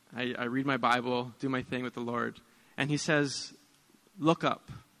 I read my Bible, do my thing with the Lord. And he says, look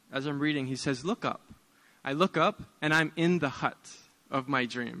up. As I'm reading, he says, look up. I look up, and I'm in the hut of my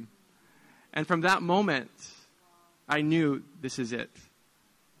dream. And from that moment, I knew this is it.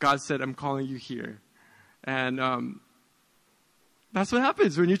 God said, I'm calling you here. And that's what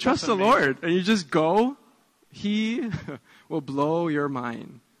happens when you trust the Lord. And you just go. He will blow your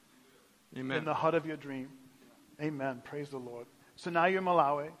mind. Amen. In the hut of your dream. Amen. Praise the Lord. So now you're in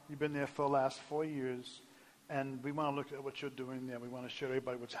Malawi. You've been there for the last 4 years. And we want to look at what you're doing there. We want to show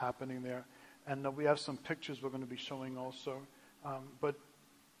everybody what's happening there. And we have some pictures we're going to be showing also. But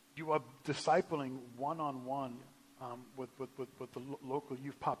you are discipling one-on-one with the local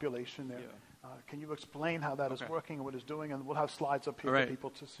youth population there. Yeah. Can you explain how that is working and what it's doing? And we'll have slides up here for people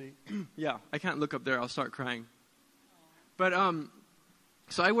to see. Yeah, I can't look up there. I'll start crying. But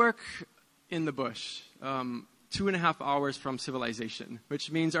so I work in the bush, 2.5 hours from civilization,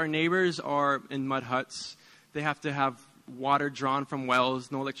 which means our neighbors are in mud huts. They have to have water drawn from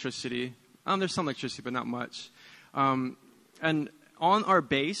wells, no electricity. There's some electricity, but not much. And on our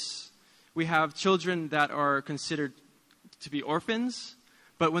base, we have children that are considered to be orphans.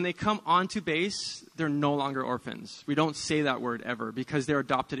 But when they come onto base, they're no longer orphans. We don't say that word ever because they're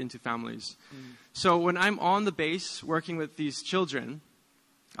adopted into families. So when I'm on the base working with these children,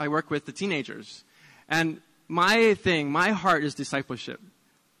 I work with the teenagers. And my heart is discipleship.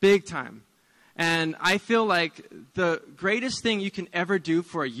 Big time. And I feel like the greatest thing you can ever do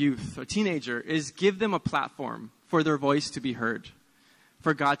for a youth, a teenager, is give them a platform for their voice to be heard,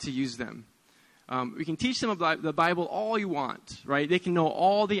 for God to use them. We can teach them about the Bible all you want, right? They can know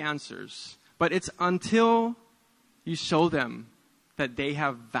all the answers. But it's until you show them that they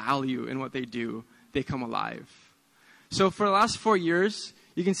have value in what they do, they come alive. So for the last 4 years,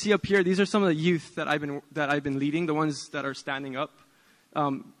 you can see up here, these are some of the youth that I've been leading, the ones that are standing up.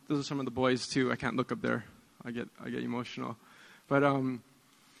 Those are some of the boys too. I can't look up there. I get emotional. But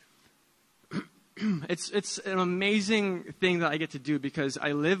it's an amazing thing that I get to do because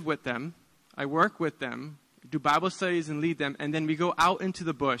I live with them, I work with them, do Bible studies and lead them, and then we go out into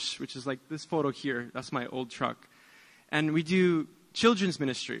the bush, which is like this photo here. That's my old truck. And we do children's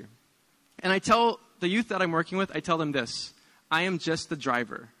ministry. And I tell the youth that I'm working with, I tell them this: I am just the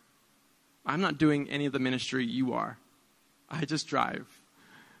driver. I'm not doing any of the ministry you are. I just drive.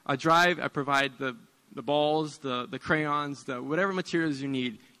 I provide the balls, the crayons, the whatever materials you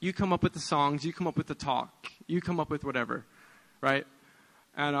need. You come up with the songs, you come up with the talk, you come up with whatever, right?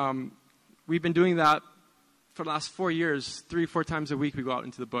 And we've been doing that for the last 4 years. 3-4 times a week we go out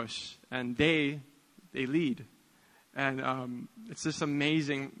into the bush, and they lead. And it's just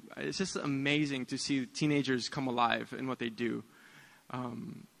amazing. It's just amazing to see teenagers come alive in what they do.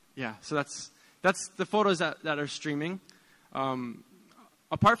 Yeah, so that's the photos that are streaming.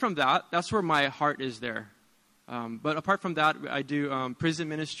 Apart from that, that's where my heart is there. But apart from that, I do prison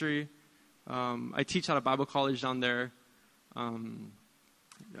ministry. I teach at a Bible college down there.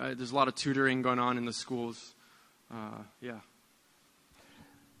 There's a lot of tutoring going on in the schools. Yeah.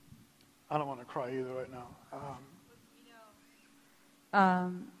 I don't want to cry either right now.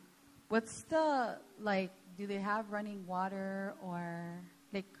 What's the, like, do they have running water, or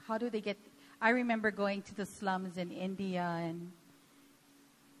like how do they get? I remember going to the slums in India and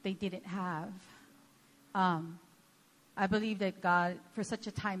they didn't have. I believe that God, for such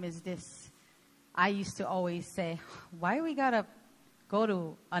a time as this, I used to always say, why we gotta go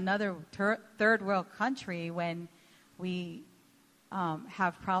to another third world country when we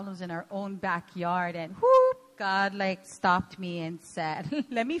have problems in our own backyard? And whoop, God like stopped me and said,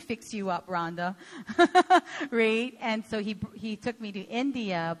 let me fix you up, Rhonda. Right? And so he took me to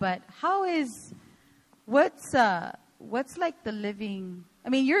India. But what's like the living, I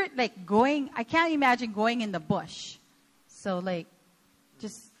mean, you're like going, I can't imagine going in the bush. So like,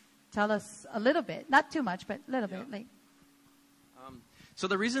 just tell us a little bit, not too much, but a little bit. Like. So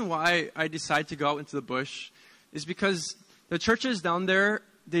the reason why I decided to go out into the bush is because the churches down there,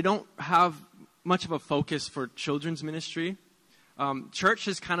 they don't have much of a focus for children's ministry. Church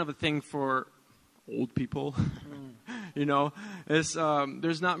is kind of a thing for old people. You know, there's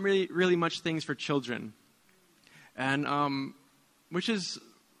not really much things for children. And which is,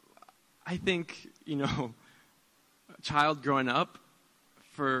 I think, you know, a child growing up,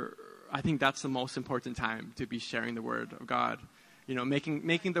 I think that's the most important time to be sharing the word of God. You know,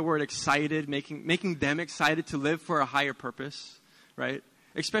 making the word excited, making them excited to live for a higher purpose, right?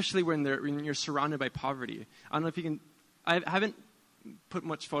 Especially when you're surrounded by poverty. I don't know if you can. I haven't put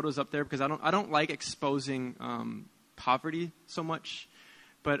much photos up there because I don't like exposing poverty so much,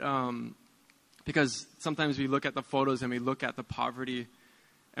 but because sometimes we look at the photos and we look at the poverty,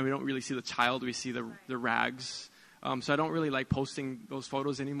 and we don't really see the child. We see the rags. So I don't really like posting those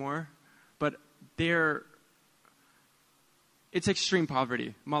photos anymore. But it's extreme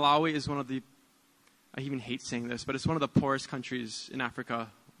poverty. Malawi is one of the, I even hate saying this, but it's one of the poorest countries in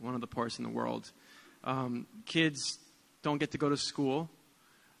Africa, one of the poorest in the world. Kids don't get to go to school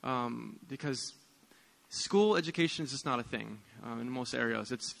because school education is just not a thing in most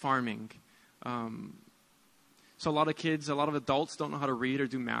areas. It's farming. So a lot of adults don't know how to read or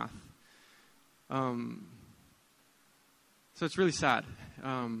do math. So it's really sad.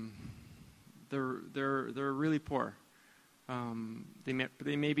 They're really poor.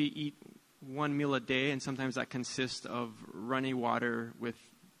 They maybe eat one meal a day, and sometimes that consists of runny water with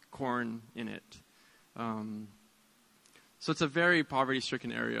corn in it. So it's a very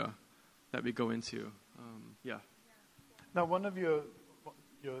poverty-stricken area that we go into. Yeah. Now, one of your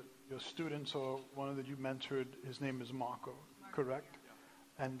students, or one of that you mentored, his name is Marco, correct?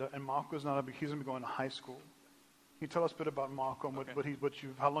 Yeah. And Marco's he's going to be going to high school. Can you tell us a bit about Marco and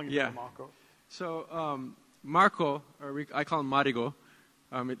how long you've been with Marco? So Marco, I call him Marigo.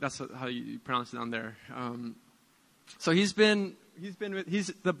 That's how you pronounce it down there. So he's the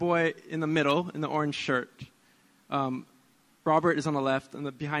boy in the middle in the orange shirt. Robert is on the left,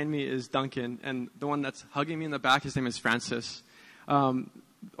 and behind me is Duncan, and the one that's hugging me in the back, his name is Francis.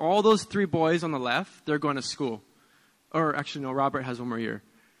 All those three boys on the left, they're going to school. Or actually, no, Robert has one more year.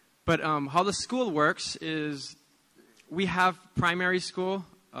 But how the school works is we have primary school,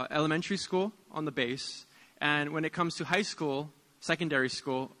 elementary school on the base, and when it comes to high school, secondary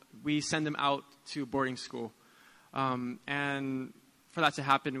school, we send them out to boarding school. And for that to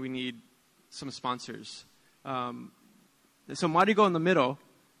happen, we need some sponsors. So Marigo in the middle,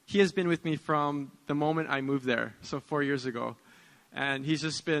 he has been with me from the moment I moved there, so 4 years ago. And he's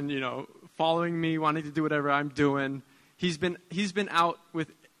just been, following me, wanting to do whatever I'm doing. He's been out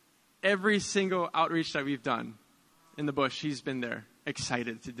with every single outreach that we've done in the bush. He's been there,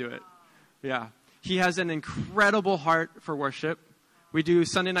 excited to do it. Yeah. He has an incredible heart for worship. We do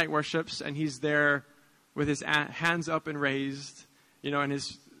Sunday night worships, and he's there with his hands up and raised, and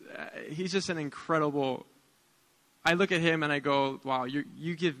he's just an incredible. I look at him and I go, wow,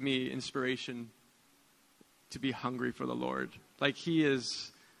 you give me inspiration to be hungry for the Lord. Like he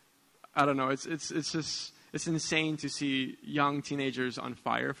is, I don't know, it's insane to see young teenagers on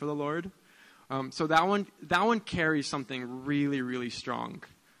fire for the Lord. So that one carries something really, really strong.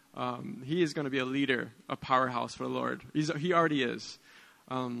 He is going to be a leader, a powerhouse for the Lord. He already is.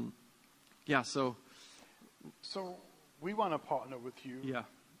 So we want to partner with you. Yeah.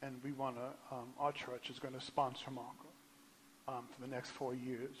 And we want to, our church is going to sponsor Marco for the next 4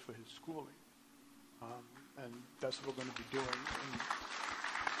 years for his schooling. And that's what we're going to be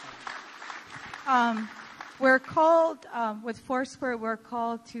doing. We're called, with Foursquare, we're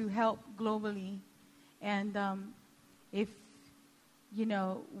called to help globally. And if,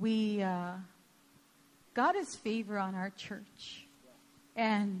 we, God has favor on our church.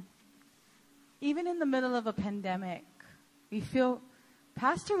 And even in the middle of a pandemic, we feel,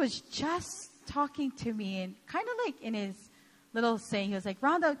 Pastor was just talking to me and kind of like in his little saying, he was like,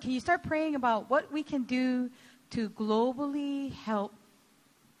 Rhonda, can you start praying about what we can do to globally help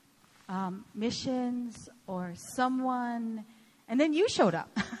missions or someone? And then you showed up.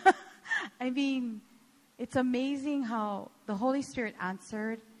 I mean, it's amazing how the Holy Spirit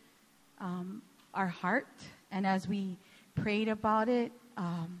answered our heart. And as we prayed about it,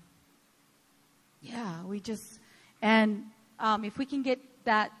 if we can get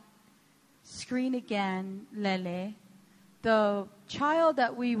that screen again, Lele, the child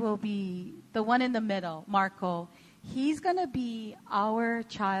that we will be, the one in the middle, Marco, he's going to be our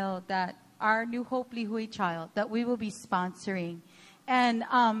child, our New Hope Lihue child that we will be sponsoring. And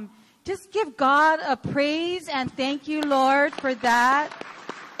just give God a praise and thank you, Lord, for that.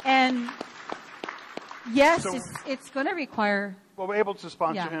 And yes, it's going to require... Well, we're able to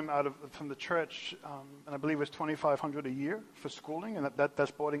sponsor him from the church, and I believe it's $2,500 a year for schooling, and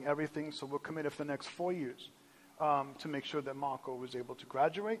that's boarding everything. So we're committed for the next 4 years to make sure that Marco was able to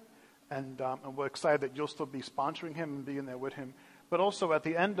graduate, and we're excited that you'll still be sponsoring him and being there with him. But also at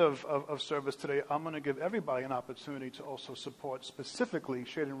the end of service today, I'm going to give everybody an opportunity to also support specifically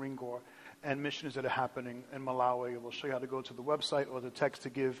Sheadon Ringor and missions that are happening in Malawi. We'll show you how to go to the website or the text to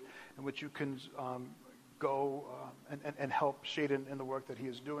give, in which you can go and help Sheadon in the work that he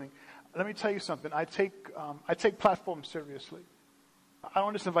is doing. Let me tell you something. I take platforms seriously. I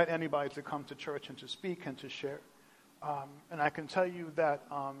don't just invite anybody to come to church and to speak and to share. And I can tell you that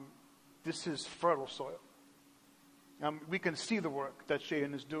this is fertile soil. We can see the work that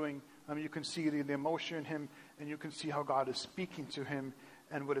Sheadon is doing. You can see the emotion in him, and you can see how God is speaking to him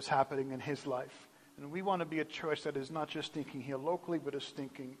and what is happening in his life. And we want to be a church that is not just thinking here locally, but is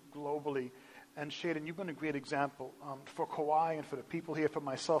thinking globally. And Sheadon, you've been a great example for Kauai and for the people here, for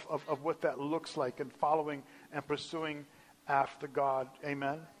myself, of what that looks like and following and pursuing after God.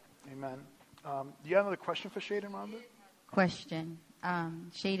 Amen. Amen. Do you have another question for Sheadon, Rhonda? Question.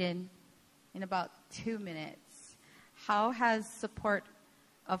 Sheadon, in about 2 minutes, how has support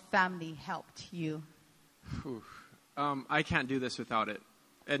of family helped you? I can't do this without it.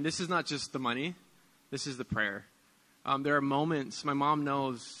 And this is not just the money. This is the prayer. There are moments, my mom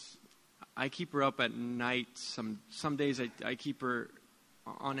knows, I keep her up at night. Some days I keep her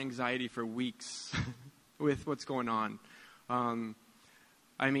on anxiety for weeks with what's going on.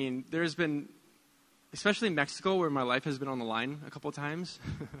 There's been, especially in Mexico, where my life has been on the line a couple of times.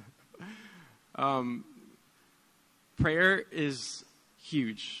 Prayer is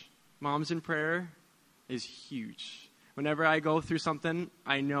huge. Moms in prayer is huge. Whenever I go through something,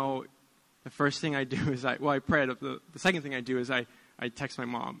 I know the first thing I do is I pray. The second thing I do is I text my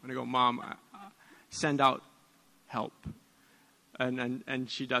mom and I go, Mom, send out help. And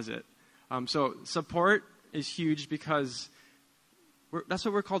she does it. So support is huge because that's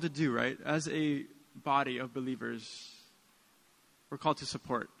what we're called to do, right? As a body of believers, we're called to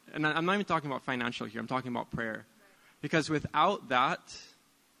support. And I'm not even talking about financial here. I'm talking about prayer. Because without that,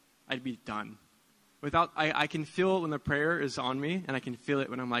 I'd be done. I can feel it when the prayer is on me, and I can feel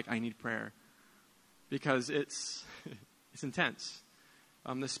it when I'm like, I need prayer. Because it's intense.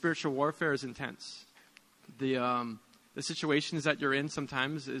 The spiritual warfare is intense. The situations that you're in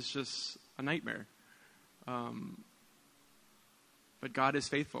sometimes is just a nightmare. But God is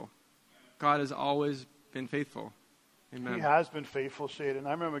faithful. God has always been faithful. Amen. He has been faithful, Sheadon.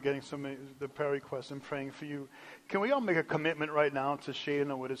 I remember getting so many the prayer requests and praying for you. Can we all make a commitment right now to Sheadon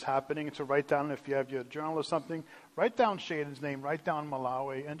and what is happening, and to write down, if you have your journal or something, write down Sheadon's name, write down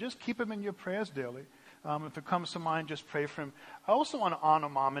Malawi, and just keep him in your prayers daily. If it comes to mind, just pray for him. I also want to honor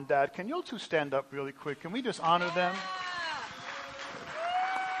Mom and Dad. Can you two stand up really quick? Can we just honor them?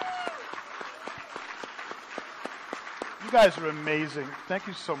 You guys are amazing. Thank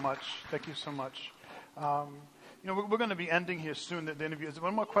you so much. Thank you so much. We're going to be ending here soon, the interview. Is there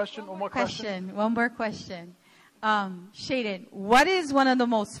one more question? One more question? One more question. Sheadon, what is one of the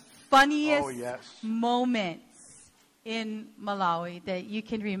most funniest moments in Malawi that you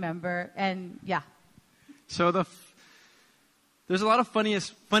can remember? And yeah. So there's a lot of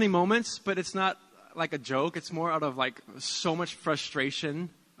funny moments, but it's not like a joke. It's more out of like so much frustration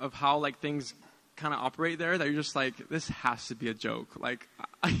of how like things kind of operate there that you're just like, this has to be a joke. Like,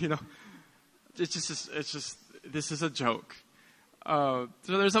 it's just this is a joke. So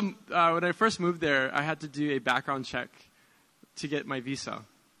there's when I first moved there, I had to do a background check to get my visa.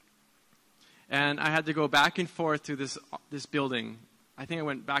 And I had to go back and forth to this building. I think I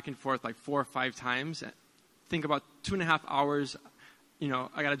went back and forth like 4 or 5 times. I think about 2.5 hours.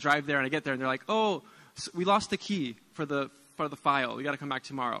 I got to drive there, and I get there, and they're like, "Oh, we lost the key for the file. You got to come back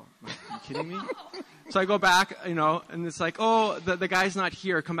tomorrow." I'm like, are you kidding me? So I go back, and it's like, "Oh, the guy's not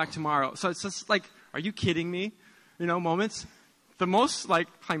here. Come back tomorrow." So it's just like, are you kidding me? Moments. The most like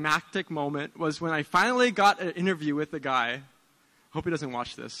climactic moment was when I finally got an interview with the guy. Hope he doesn't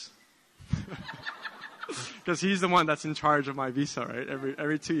watch this. Because he's the one that's in charge of my visa, right?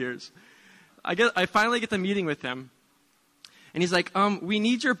 Every 2 years. I finally get the meeting with him. And he's like, we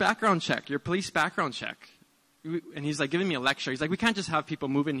need your background check, your police background check. And he's like giving me a lecture. He's like, we can't just have people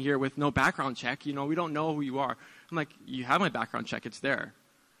move in here with no background check. We don't know who you are. I'm like, you have my background check. It's there.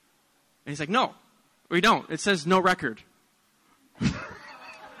 And he's like, no, we don't. It says no record.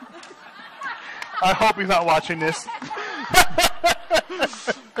 I hope he's not watching this.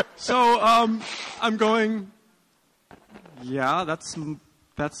 So I'm going, yeah,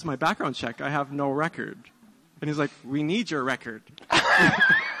 that's my background check. I have no record. And he's like, we need your record.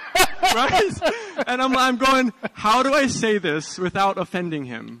 Right? And I'm going, how do I say this without offending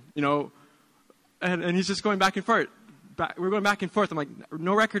him? And he's just going back and forth. We're going back and forth. I'm like,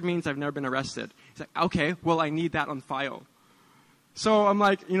 no record means I've never been arrested. He's like, okay, well, I need that on file. So I'm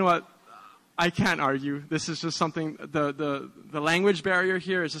like, you know what? I can't argue. This is just something, the language barrier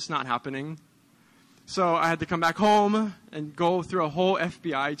here is just not happening. So I had to come back home and go through a whole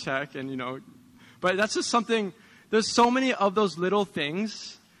FBI check but that's just something, there's so many of those little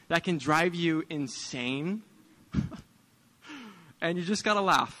things that can drive you insane. And you just got to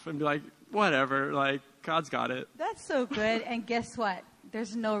laugh and be like, whatever, like, God's got it. That's so good. And guess what?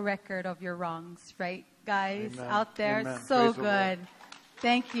 There's no record of your wrongs, right, guys? Amen. Out there. Amen. So Praise the Lord.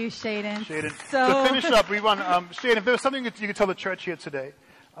 Thank you, Sheadon. To finish up, we want, Sheadon, if there was something that you could tell the church here today,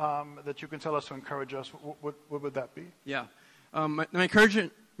 that you can tell us to encourage us, what would that be? Yeah. My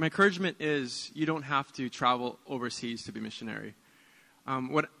encouragement is you don't have to travel overseas to be missionary.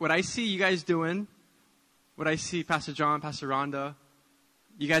 What I see you guys doing, what I see Pastor John, Pastor Rhonda,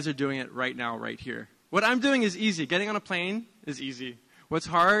 you guys are doing it right now, right here. What I'm doing is easy. Getting on a plane is easy. What's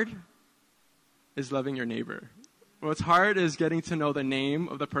hard is loving your neighbor. What's hard is getting to know the name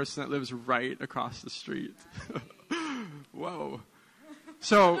of the person that lives right across the street. Whoa.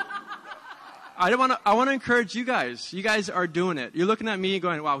 So I want to encourage you guys. You guys are doing it. You're looking at me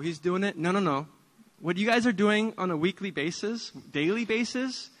going, wow, he's doing it. No. What you guys are doing on a weekly basis, daily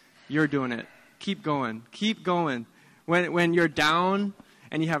basis, you're doing it. Keep going. Keep going. When you're down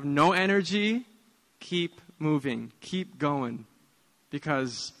and you have no energy, keep moving. Keep going.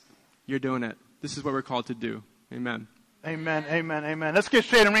 Because you're doing it. This is what we're called to do. Amen. Amen, amen, amen. Let's give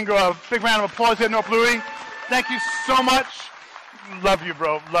Sheadon Ringor a big round of applause here at North Louis. Thank you so much. Love you,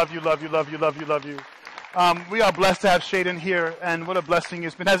 bro. Love you, love you, love you, love you, love you. We are blessed to have Sheadon here, and what a blessing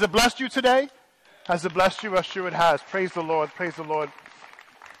it's been. Has it blessed you today? Has it blessed you? I'm sure it has. Praise the Lord. Praise the Lord.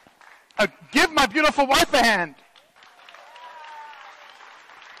 Give my beautiful wife a hand.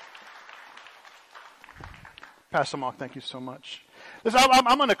 Pastor Mark, thank you so much. Listen,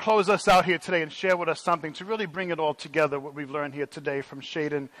 I'm going to close us out here today and share with us something to really bring it all together, what we've learned here today from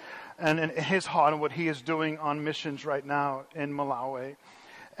Sheadon and his heart and what he is doing on missions right now in Malawi.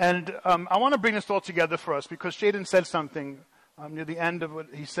 And I want to bring this all together for us because Sheadon said something near the end of what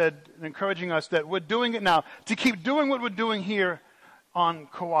he said, encouraging us that we're doing it now, to keep doing what we're doing here on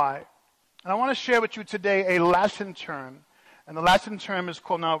Kauai. And I want to share with you today a Latin term. And the Latin term is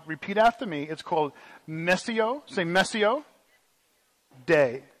called, now repeat after me, it's called Messio. Say Messio.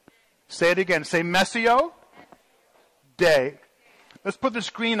 Day. Say it again. Say Messio Day. Let's put the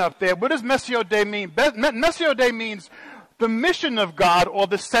screen up there. What does Messio Day mean? Messio Day means the mission of God or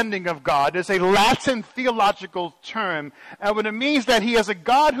the sending of God. It's a Latin theological term. And what it means that he is a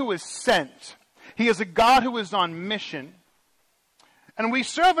God who is sent. He is a God who is on mission. And we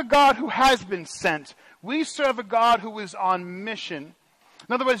serve a God who has been sent. We serve a God who is on mission.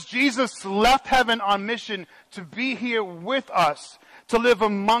 In other words, Jesus left heaven on mission to be here with us, to live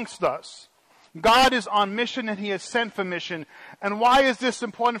amongst us. God is on mission and He is sent for mission. And why is this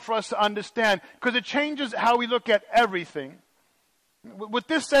important for us to understand? Because it changes how we look at everything. What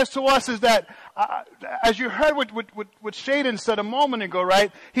this says to us is that, as you heard what Sheadon said a moment ago,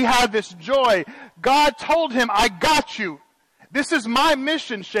 right? He had this joy. God told him, I got you. This is my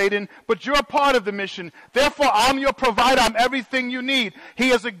mission, Sheadon, but you're a part of the mission. Therefore, I'm your provider. I'm everything you need. He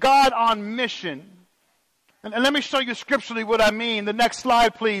is a God on mission. And let me show you scripturally what I mean. The next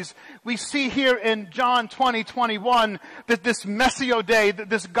slide, please. We see here in John 20:21 that this Messio Day,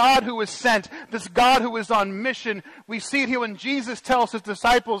 this God who is sent, this God who is on mission. We see it here when Jesus tells His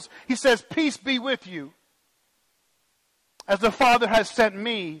disciples, He says, peace be with you. As the Father has sent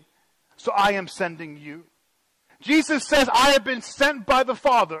me, so I am sending you. Jesus says, I have been sent by the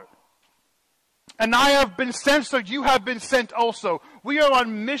Father. And I have been sent, so you have been sent also. We are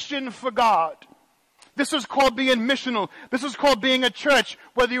on mission for God. This is called being missional. This is called being a church.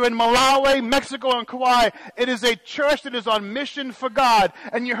 Whether you're in Malawi, Mexico, and Kauai, it is a church that is on mission for God.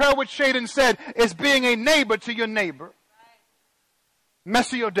 And you heard what Sheadon said, is being a neighbor to your neighbor.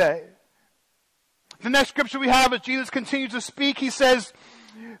 Messio Day. The next scripture we have, as Jesus continues to speak, He says,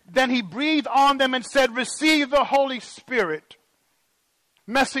 then He breathed on them and said, receive the Holy Spirit.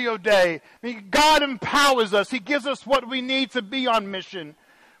 Messio Day. God empowers us. He gives us what we need to be on mission.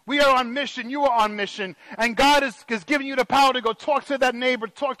 We are on mission. You are on mission. And God is giving you the power to go talk to that neighbor,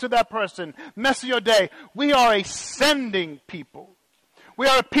 talk to that person. Messio Day. We are a sending people. We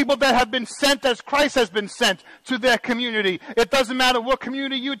are a people that have been sent as Christ has been sent to their community. It doesn't matter what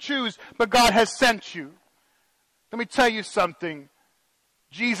community you choose, but God has sent you. Let me tell you something.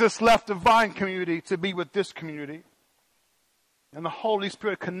 Jesus left the vine community to be with this community. And the Holy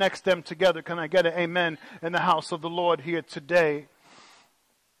Spirit connects them together. Can I get an amen in the house of the Lord here today?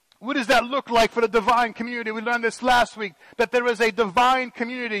 What does that look like for the divine community? We learned this last week, that there is a divine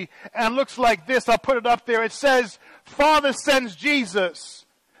community, and it looks like this. I'll put it up there. It says, Father sends Jesus.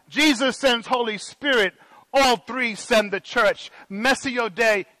 Jesus sends Holy Spirit. All three send the church. Messio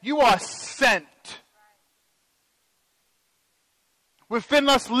Day, you are sent. Within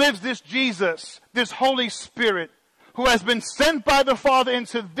us lives this Jesus, this Holy Spirit, who has been sent by the Father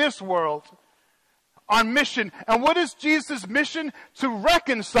into this world on mission. And what is Jesus' mission? To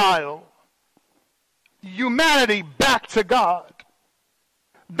reconcile humanity back to God.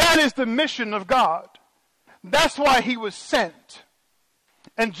 That is the mission of God. That's why He was sent.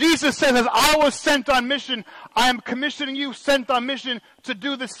 And Jesus says, as I was sent on mission, I am commissioning you, sent on mission, to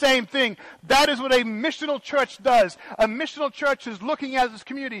do the same thing. That is what a missional church does. A missional church is looking at this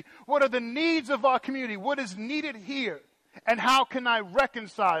community. What are the needs of our community? What is needed here? And how can I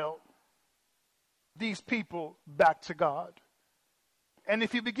reconcile these people back to God? And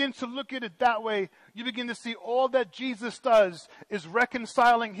if you begin to look at it that way, you begin to see all that Jesus does is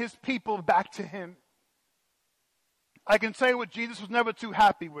reconciling His people back to Him. I can tell you what Jesus was never too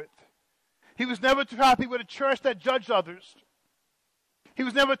happy with. He was never too happy with a church that judged others. He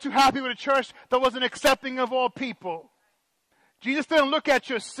was never too happy with a church that wasn't accepting of all people. Jesus didn't look at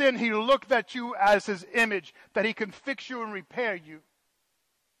your sin. He looked at you as His image, that He can fix you and repair you.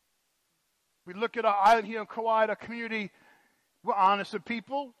 We look at our island here in Kauai, our community. We're honest with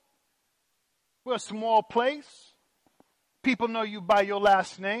people. We're a small place. People know you by your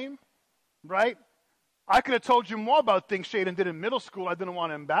last name, right? I could have told you more about things Sheadon did in middle school. I didn't want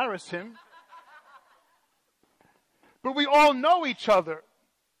to embarrass him. But we all know each other.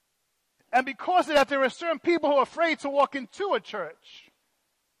 And because of that, there are certain people who are afraid to walk into a church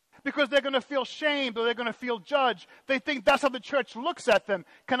because they're going to feel shamed or they're going to feel judged. They think that's how the church looks at them.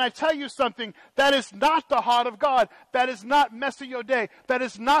 Can I tell you something? That is not the heart of God. That is not Messio Day. That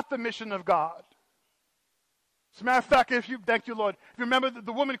is not the mission of God. As a matter of fact, thank you, Lord. If you remember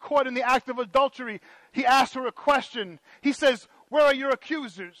the woman caught in the act of adultery, He asked her a question. He says, where are your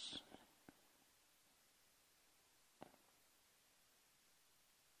accusers?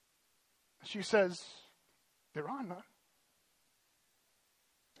 She says, there are none.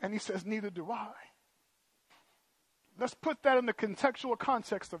 And He says, neither do I. Let's put that in the contextual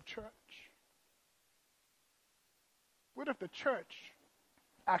context of church. What if the church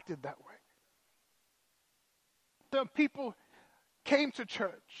acted that way? The people came to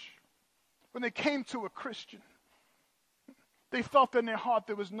church. When they came to a Christian, they felt in their heart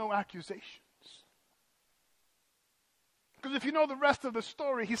there was no accusations. Because if you know the rest of the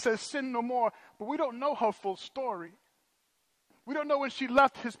story, He says, sin no more. But we don't know her full story. We don't know when she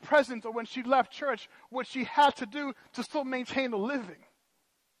left his presence or when she left church, what she had to do to still maintain a living.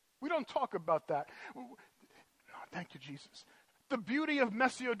 We don't talk about that. Oh, thank you, Jesus. The beauty of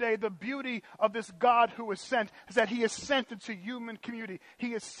Messiah Day, the beauty of this God who is sent, is that he is sent into human community.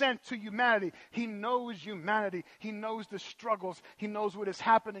 He is sent to humanity. He knows humanity. He knows the struggles. He knows what is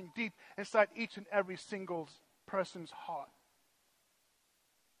happening deep inside each and every single person's heart.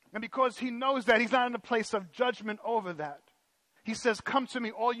 And because he knows that, he's not in a place of judgment over that. He says, come to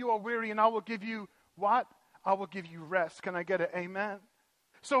me, all you are weary, and I will give you what? I will give you rest. Can I get an amen?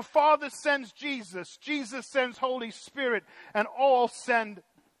 So Father sends Jesus. Jesus sends Holy Spirit. And all send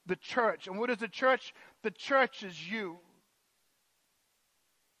the church. And what is the church? The church is you.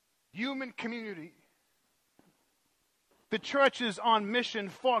 Human community. The church is on mission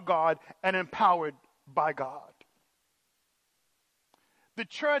for God and empowered by God. The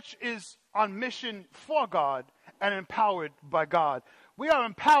church is on mission for God and empowered by God. We are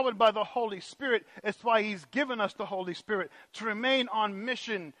empowered by the Holy Spirit. It's why he's given us the Holy Spirit to remain on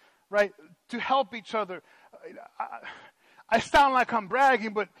mission, right? To help each other. I sound like I'm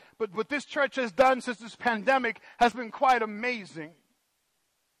bragging, but what this church has done since this pandemic has been quite amazing.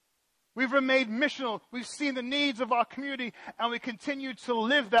 We've remained missional. We've seen the needs of our community, and we continue to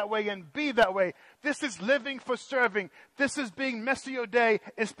live that way and be that way. This is living for serving. This is being Messiah Day.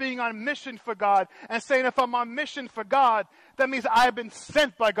 It's being on mission for God and saying, if I'm on mission for God, that means I have been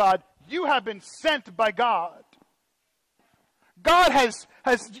sent by God. You have been sent by God. God has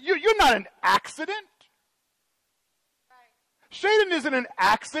you're not an accident. Sheadon isn't an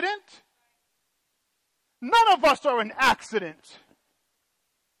accident. None of us are an accident.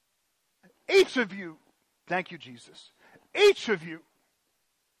 Each of you, thank you, Jesus. Each of you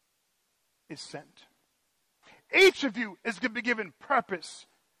is sent. Each of you is going to be given purpose.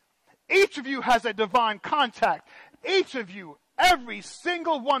 Each of you has a divine contact. Each of you, every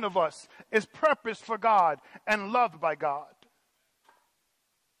single one of us, is purposed for God and loved by God.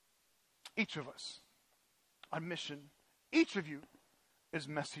 Each of us on mission. Each of you is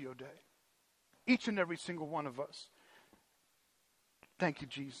Messiah Day. Each and every single one of us. Thank you,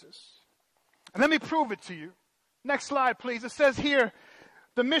 Jesus. And let me prove it to you. Next slide, please. It says here,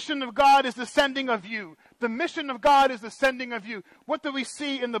 the mission of God is the sending of you. The mission of God is the sending of you. What do we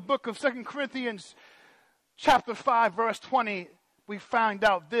see in the book of 2 Corinthians chapter 5, verse 20? We find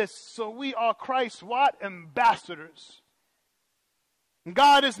out this. So we are Christ's what? Ambassadors.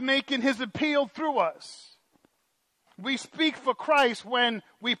 God is making his appeal through us. We speak for Christ when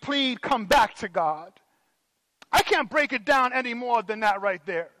we plead, come back to God. I can't break it down any more than that right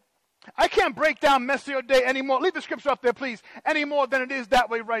there. I can't break down Messiah Day anymore. Leave the scripture up there, please. Any more than it is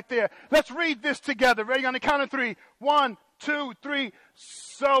that way right there. Let's read this together. Ready on the count of 3. 1, 2, 3.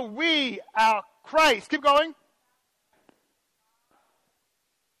 So we are Christ. Keep going.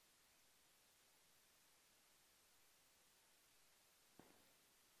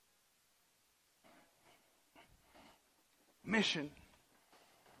 Mission.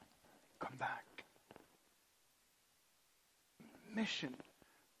 Come back. Mission.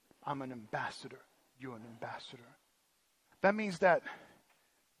 I'm an ambassador. You're an ambassador. That means that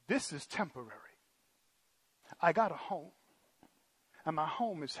this is temporary. I got a home. And my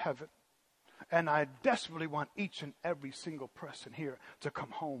home is heaven. And I desperately want each and every single person here to come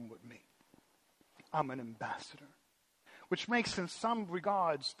home with me. I'm an ambassador. Which makes, in some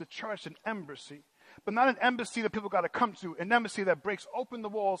regards, the church an embassy. But not an embassy that people got to come to. An embassy that breaks open the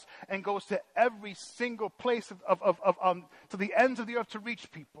walls and goes to every single place to the ends of the earth to reach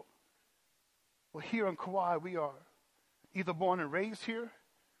people. Well, here in Kauai, we are either born and raised here,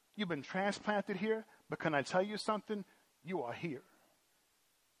 you've been transplanted here, but can I tell you something? You are here.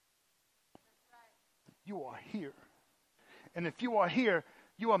 You are here. And if you are here,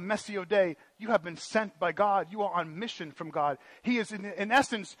 you are Messiah Day. You have been sent by God. You are on mission from God. He is, in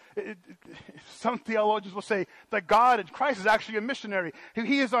essence, some theologians will say that God and Christ is actually a missionary.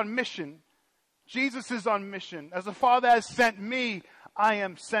 He is on mission. Jesus is on mission. As the Father has sent me, I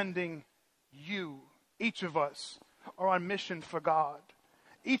am sending you. Each of us are on mission for God.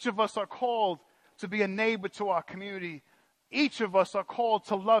 Each of us are called to be a neighbor to our community. Each of us are called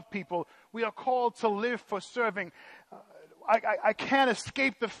to love people. We are called to live for serving. I can't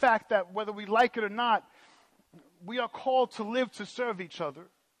escape the fact that whether we like it or not, we are called to live to serve each other.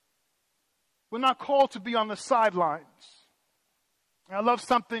 We're not called to be on the sidelines. I love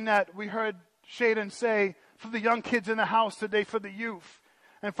something that we heard Sheadon say for the young kids in the house today, for the youth,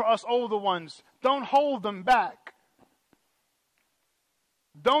 and for us older ones. Don't hold them back.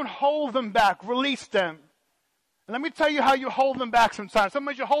 Don't hold them back. Release them. And let me tell you how you hold them back sometimes.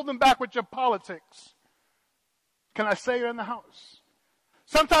 Sometimes you hold them back with your politics. Can I say you're in the house?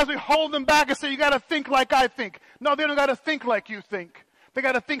 Sometimes we hold them back and say, you got to think like I think. No, they don't got to think like you think. They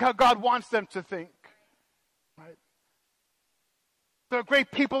got to think how God wants them to think. Right? There are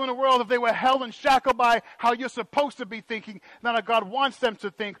great people in the world, if they were held and shackled by how you're supposed to be thinking, not how God wants them to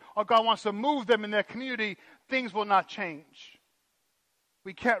think, or God wants to move them in their community, things will not change.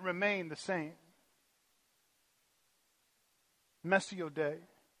 We can't remain the same. Messio Day,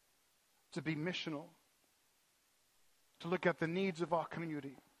 to be missional, to look at the needs of our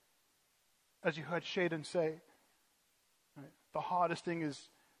community. As you heard Sheadon say, right, the hardest thing is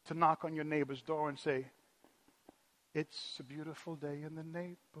to knock on your neighbor's door and say, it's a beautiful day in the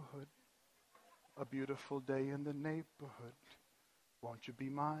neighborhood. A beautiful day in the neighborhood. Won't you be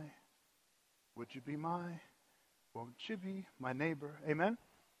my? Would you be my? Won't you be my neighbor? Amen?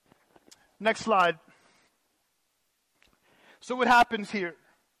 Next slide. So what happens here?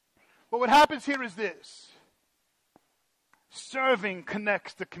 Well, what happens here is this. Serving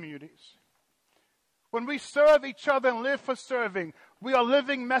connects the communities. When we serve each other and live for serving, we are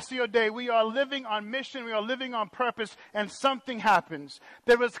living Messio Day. We are living on mission. We are living on purpose, and something happens.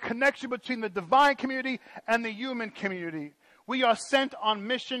 There is a connection between the divine community and the human community. We are sent on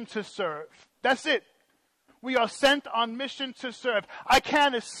mission to serve. That's it. We are sent on mission to serve. I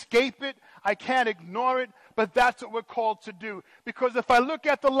can't escape it. I can't ignore it, but that's what we're called to do. Because if I look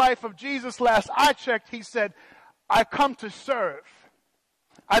at the life of Jesus, last I checked, he said, I come to serve.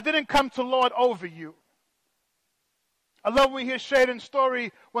 I didn't come to lord over you. I love when we hear Sheadon's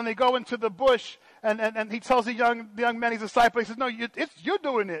story when they go into the bush and he tells the young man, his disciple, he says, no, you're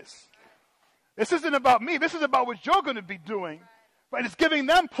doing this. This isn't about me. This is about what you're going to be doing. Right? It's giving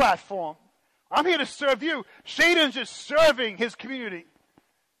them platform. I'm here to serve you. Sheadon's just serving his community.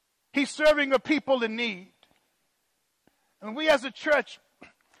 He's serving the people in need. And we as a church,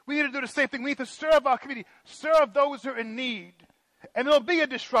 we need to do the same thing. We need to serve our community. Serve those who are in need. And there'll be a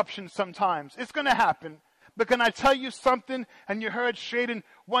disruption sometimes. It's going to happen. But can I tell you something? And you heard Sheadon,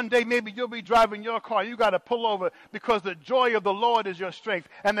 one day maybe you'll be driving your car. You got to pull over because the joy of the Lord is your strength.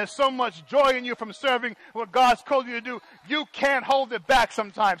 And there's so much joy in you from serving what God's called you to do. You can't hold it back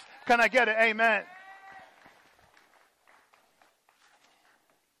sometimes. Can I get it? Amen.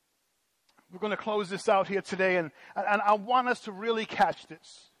 We're going to close this out here today. And I want us to really catch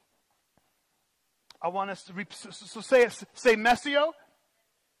this. I want us to say Messio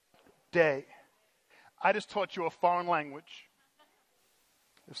Day. I just taught you a foreign language.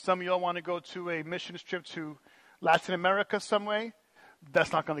 If some of y'all want to go to a mission trip to Latin America some way,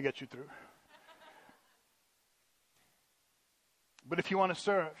 that's not going to get you through. But if you want to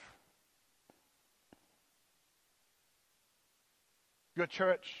serve your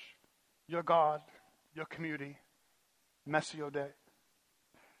church, your God, your community, Messio Day.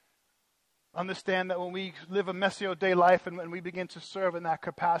 Understand that when we live a Messio Day life and when we begin to serve in that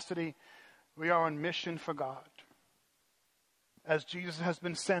capacity, we are on mission for God. As Jesus has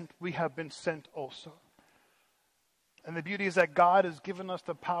been sent, we have been sent also. And the beauty is that God has given us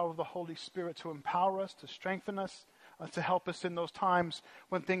the power of the Holy Spirit to empower us, to strengthen us, to help us in those times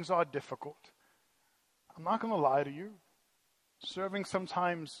when things are difficult. I'm not going to lie to you. Serving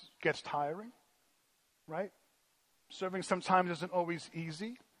sometimes gets tiring, right? Serving sometimes isn't always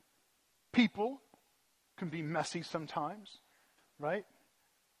easy. People can be messy sometimes, right?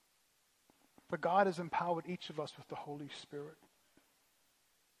 But God has empowered each of us with the Holy Spirit.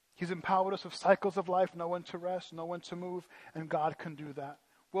 He's empowered us with cycles of life, no one to rest, no one to move, and God can do that.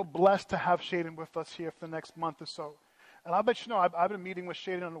 We're blessed to have Sheadon with us here for the next month or so. And I'll bet you know, I've been meeting with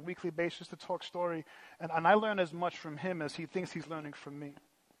Sheadon on a weekly basis to talk story, and I learn as much from him as he thinks he's learning from me.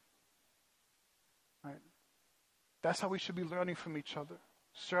 Right? That's how we should be learning from each other,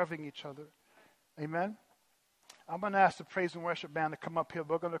 serving each other. Amen? I'm going to ask the praise and worship band to come up here.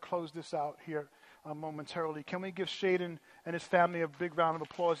 We're going to close this out here momentarily. Can we give Sheadon and his family a big round of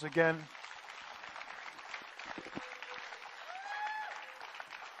applause again?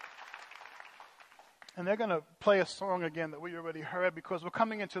 And they're going to play a song again that we already heard because we're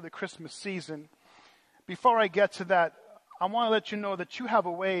coming into the Christmas season. Before I get to that, I want to let you know that you have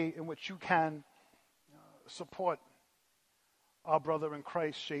a way in which you can support our brother in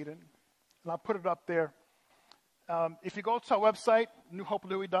Christ, Sheadon. And I'll put it up there. If you go to our website,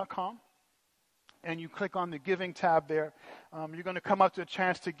 newhopelihue.com, and you click on the giving tab there, you're going to come up to a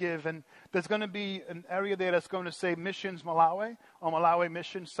chance to give. And there's going to be an area there that's going to say Missions Malawi or Malawi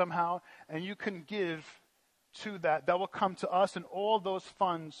Missions somehow. And you can give to that. That will come to us, and all those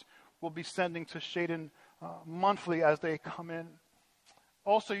funds will be sending to Sheadon monthly as they come in.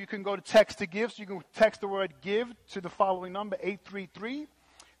 Also, you can go to text to give. So you can text the word give to the following number,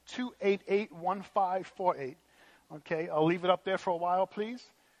 833-288-1548. Okay, I'll leave it up there for a while, please.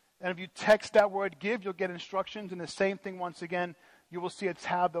 And if you text that word give, you'll get instructions. And the same thing, once again, you will see a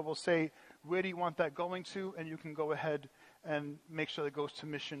tab that will say, where do you want that going to? And you can go ahead and make sure it goes to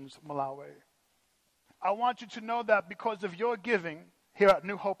Missions Malawi. I want you to know that because of your giving here at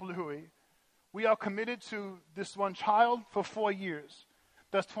New Hope Lihue, we are committed to this one child for 4 years.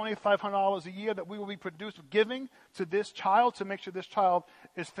 That's $2,500 a year that we will be giving to this child to make sure this child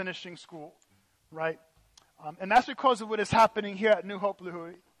is finishing school, right? And that's because of what is happening here at New Hope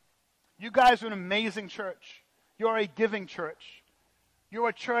Lihue. You guys are an amazing church. You're a giving church. You're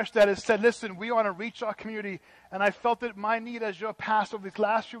a church that has said, listen, we want to reach our community. And I felt it my need as your pastor over these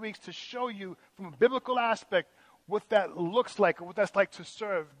last few weeks to show you from a biblical aspect what that looks like, or what that's like to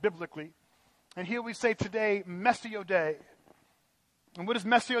serve biblically. And here we say today, Messiah Day. And what does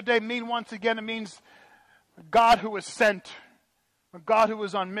Messiah Day mean? Once again, it means God who is sent, a God who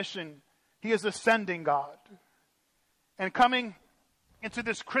is on mission. He is ascending God. And coming into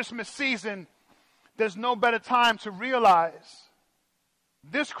this Christmas season, there's no better time to realize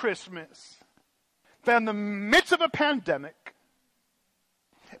this Christmas that in the midst of a pandemic,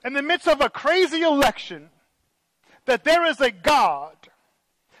 in the midst of a crazy election, that there is a God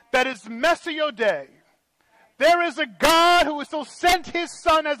that is Messiah Day. There is a God who still sent his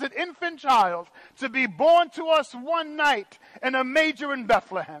son as an infant child to be born to us one night in a manger in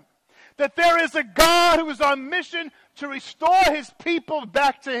Bethlehem. That there is a God who is on mission to restore his people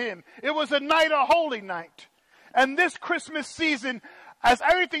back to him. It was a night, a holy night. And this Christmas season, as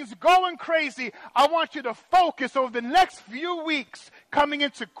everything's going crazy, I want you to focus over the next few weeks coming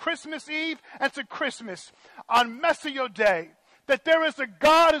into Christmas Eve and to Christmas on Messiah Day. That there is a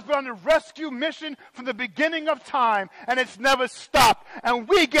God who's been on a rescue mission from the beginning of time, and it's never stopped. And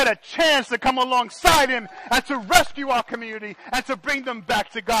we get a chance to come alongside him and to rescue our community and to bring them back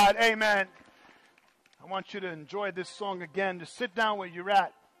to God. Amen. I want you to enjoy this song again, to sit down where you're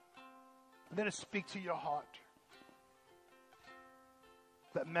at. Let it speak to your heart.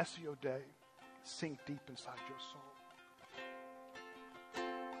 Let Messiah Day sink deep inside your soul.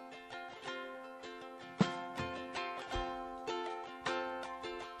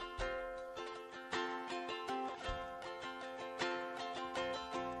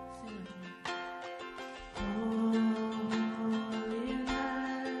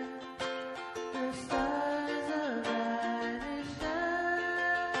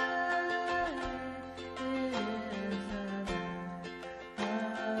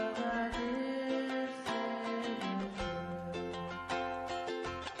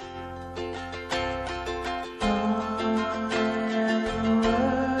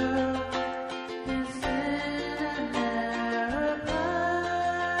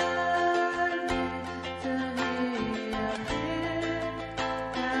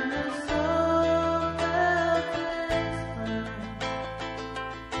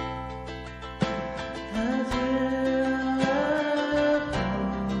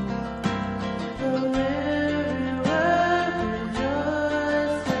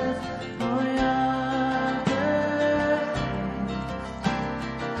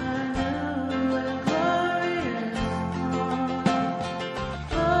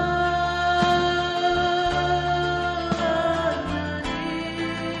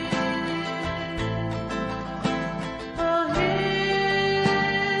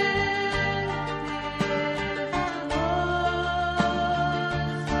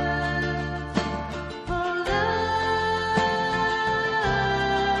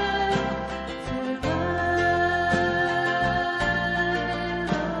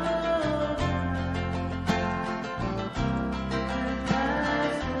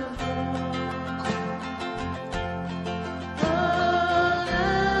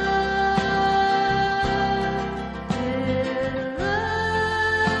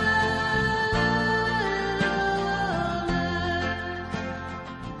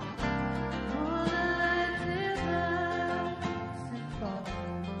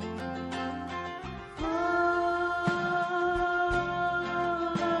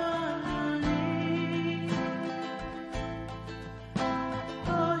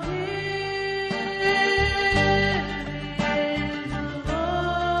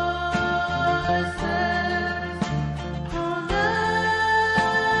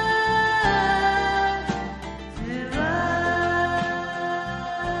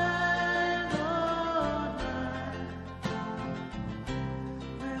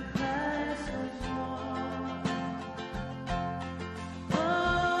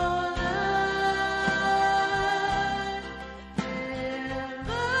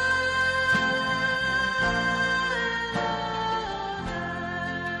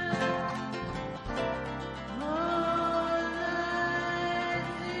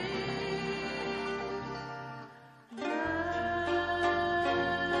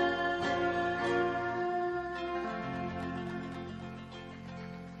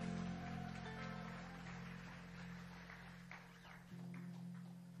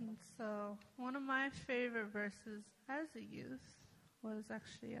 So one of my favorite verses as a youth was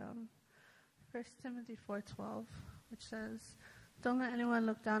actually 1 Timothy 4:12, which says, "Don't let anyone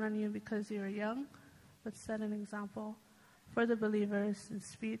look down on you because you are young, but set an example for the believers in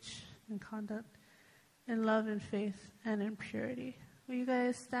speech and conduct, in love and faith, and in purity." Will you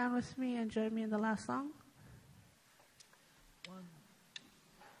guys stand with me and join me in the last song?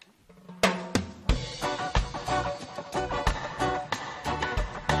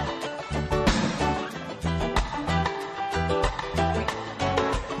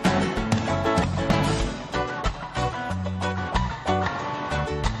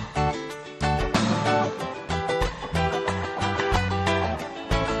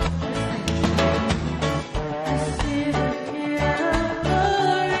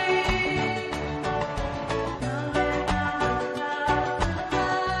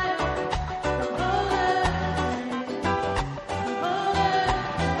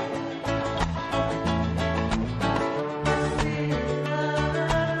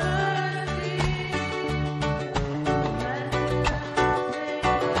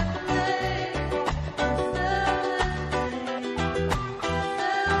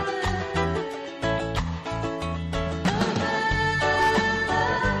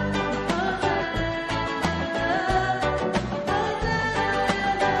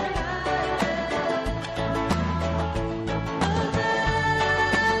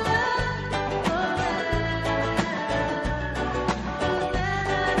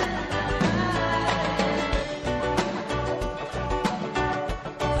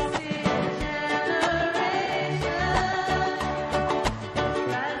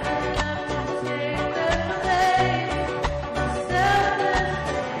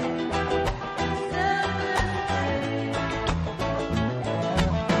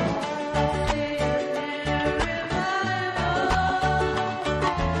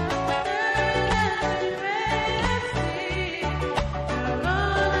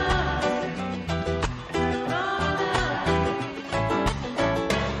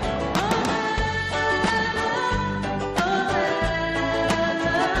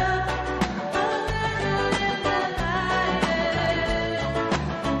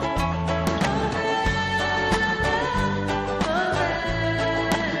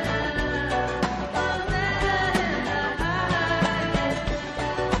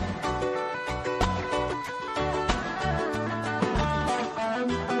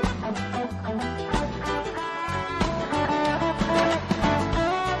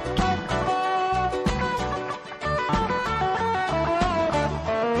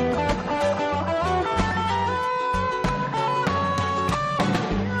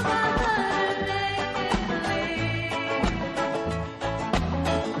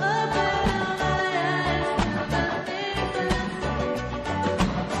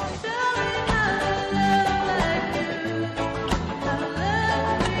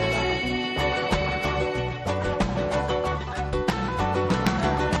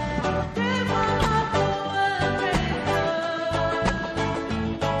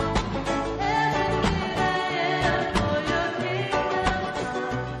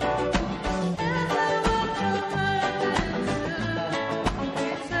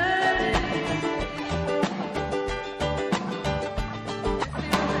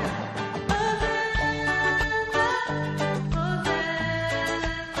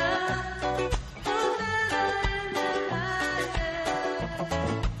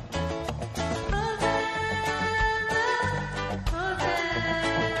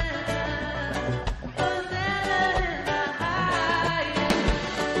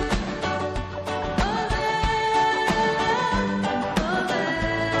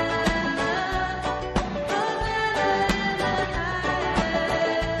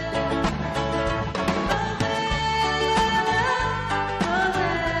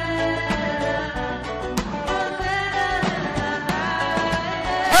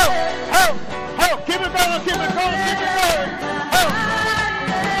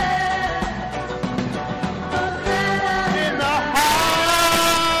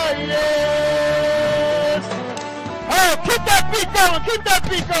 Keep that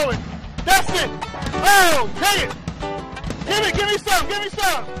beat going. That's it. Oh, take it. Give me some. Give me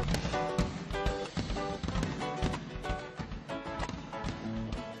some.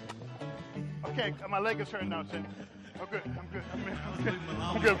 Okay, my leg is hurting now, Cindy. I'm good.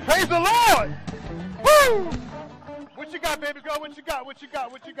 I'm good. Praise the Lord. Woo! What you got, baby girl? What you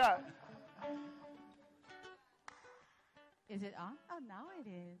got? Is it on? Oh, now it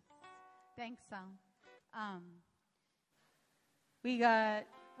is. Thanks, we got,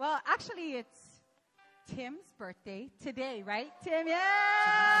 well, actually it's Tim's birthday today, right, Tim?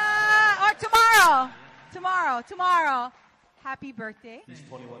 Yeah! Or tomorrow. Tomorrow. Happy birthday. He's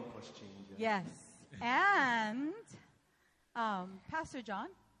 21 plus change. Yes. And Pastor John,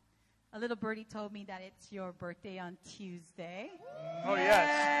 a little birdie told me that it's your birthday on Tuesday. Oh, Yay!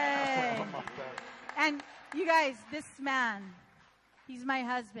 yes. And you guys, this man, he's my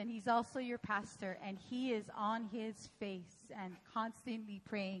husband. He's also your pastor. And he is on his face and constantly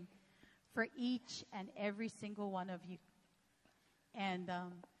praying for each and every single one of you. And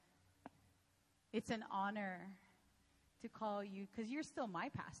it's an honor to call you, because you're still my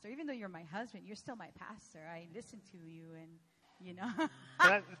pastor. Even though you're my husband, you're still my pastor. I listen to you, and, you know.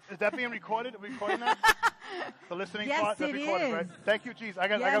 Is that being recorded? Are we recording that? The listening part? That's recorded, is. Right? Thank you, Jesus. I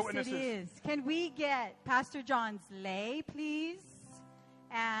got witnesses. Yes, it is. Can we get Pastor John's lei, please?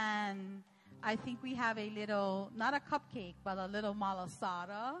 And I think we have a little, not a cupcake, but a little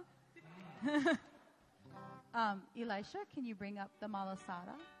malasada. Elisha, can you bring up the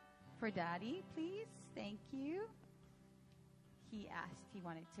malasada for Daddy, please? Thank you. He asked, he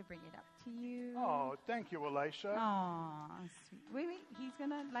wanted to bring it up to you. Oh, thank you, Elisha. Aw, sweet. Wait, he's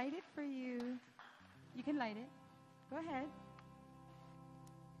going to light it for you. You can light it. Go ahead.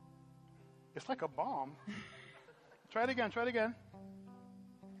 It's like a bomb. Try it again.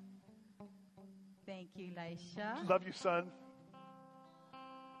 Thank you, Elisha. Love you, son.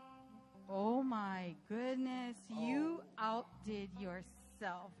 Oh, my goodness. You outdid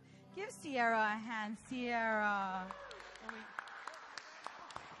yourself. Give Sierra a hand, Sierra.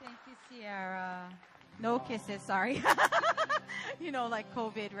 Thank you, Sierra. No kisses, sorry. You know, like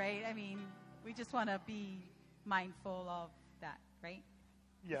COVID, right? I mean, we just want to be mindful of that, right?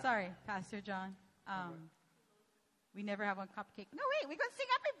 Yeah. Sorry, Pastor John. We never have one cupcake. No, wait, we're going to sing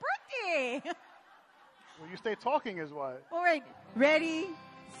happy birthday. Well, you stay talking is what? All right, ready,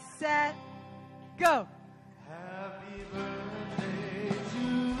 set, go. Happy birthday to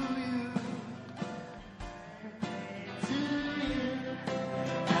you. To you.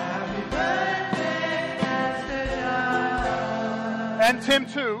 Happy birthday, Pastor John. And Tim,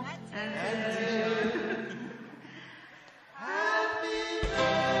 too.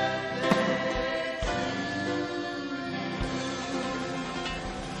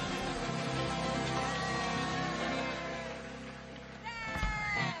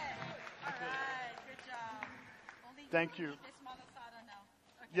 Thank you.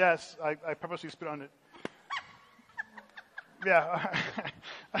 Yes, I purposely spit on it. Yeah.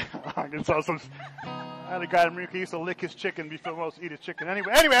 I can tell some. I had a guy in America, he used to lick his chicken before he was to eat his chicken.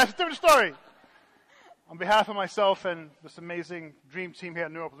 Anyway, that's a different story. On behalf of myself and this amazing dream team here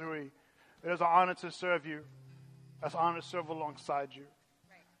at New Lihue, it is an honor to serve you. It's an honor to serve alongside you.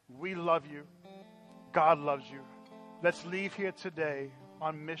 We love you. God loves you. Let's leave here today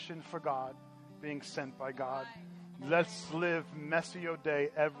on mission for God, being sent by God. Let's live Messio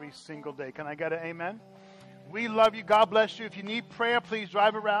Day every single day. Can I get an amen? We love you. God bless you. If you need prayer, please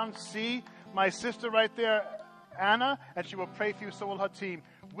drive around. See my sister right there, Anna, and she will pray for you. So will her team.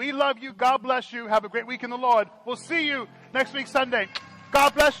 We love you. God bless you. Have a great week in the Lord. We'll see you next week, Sunday.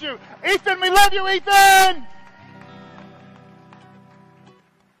 God bless you. Ethan, we love you, Ethan.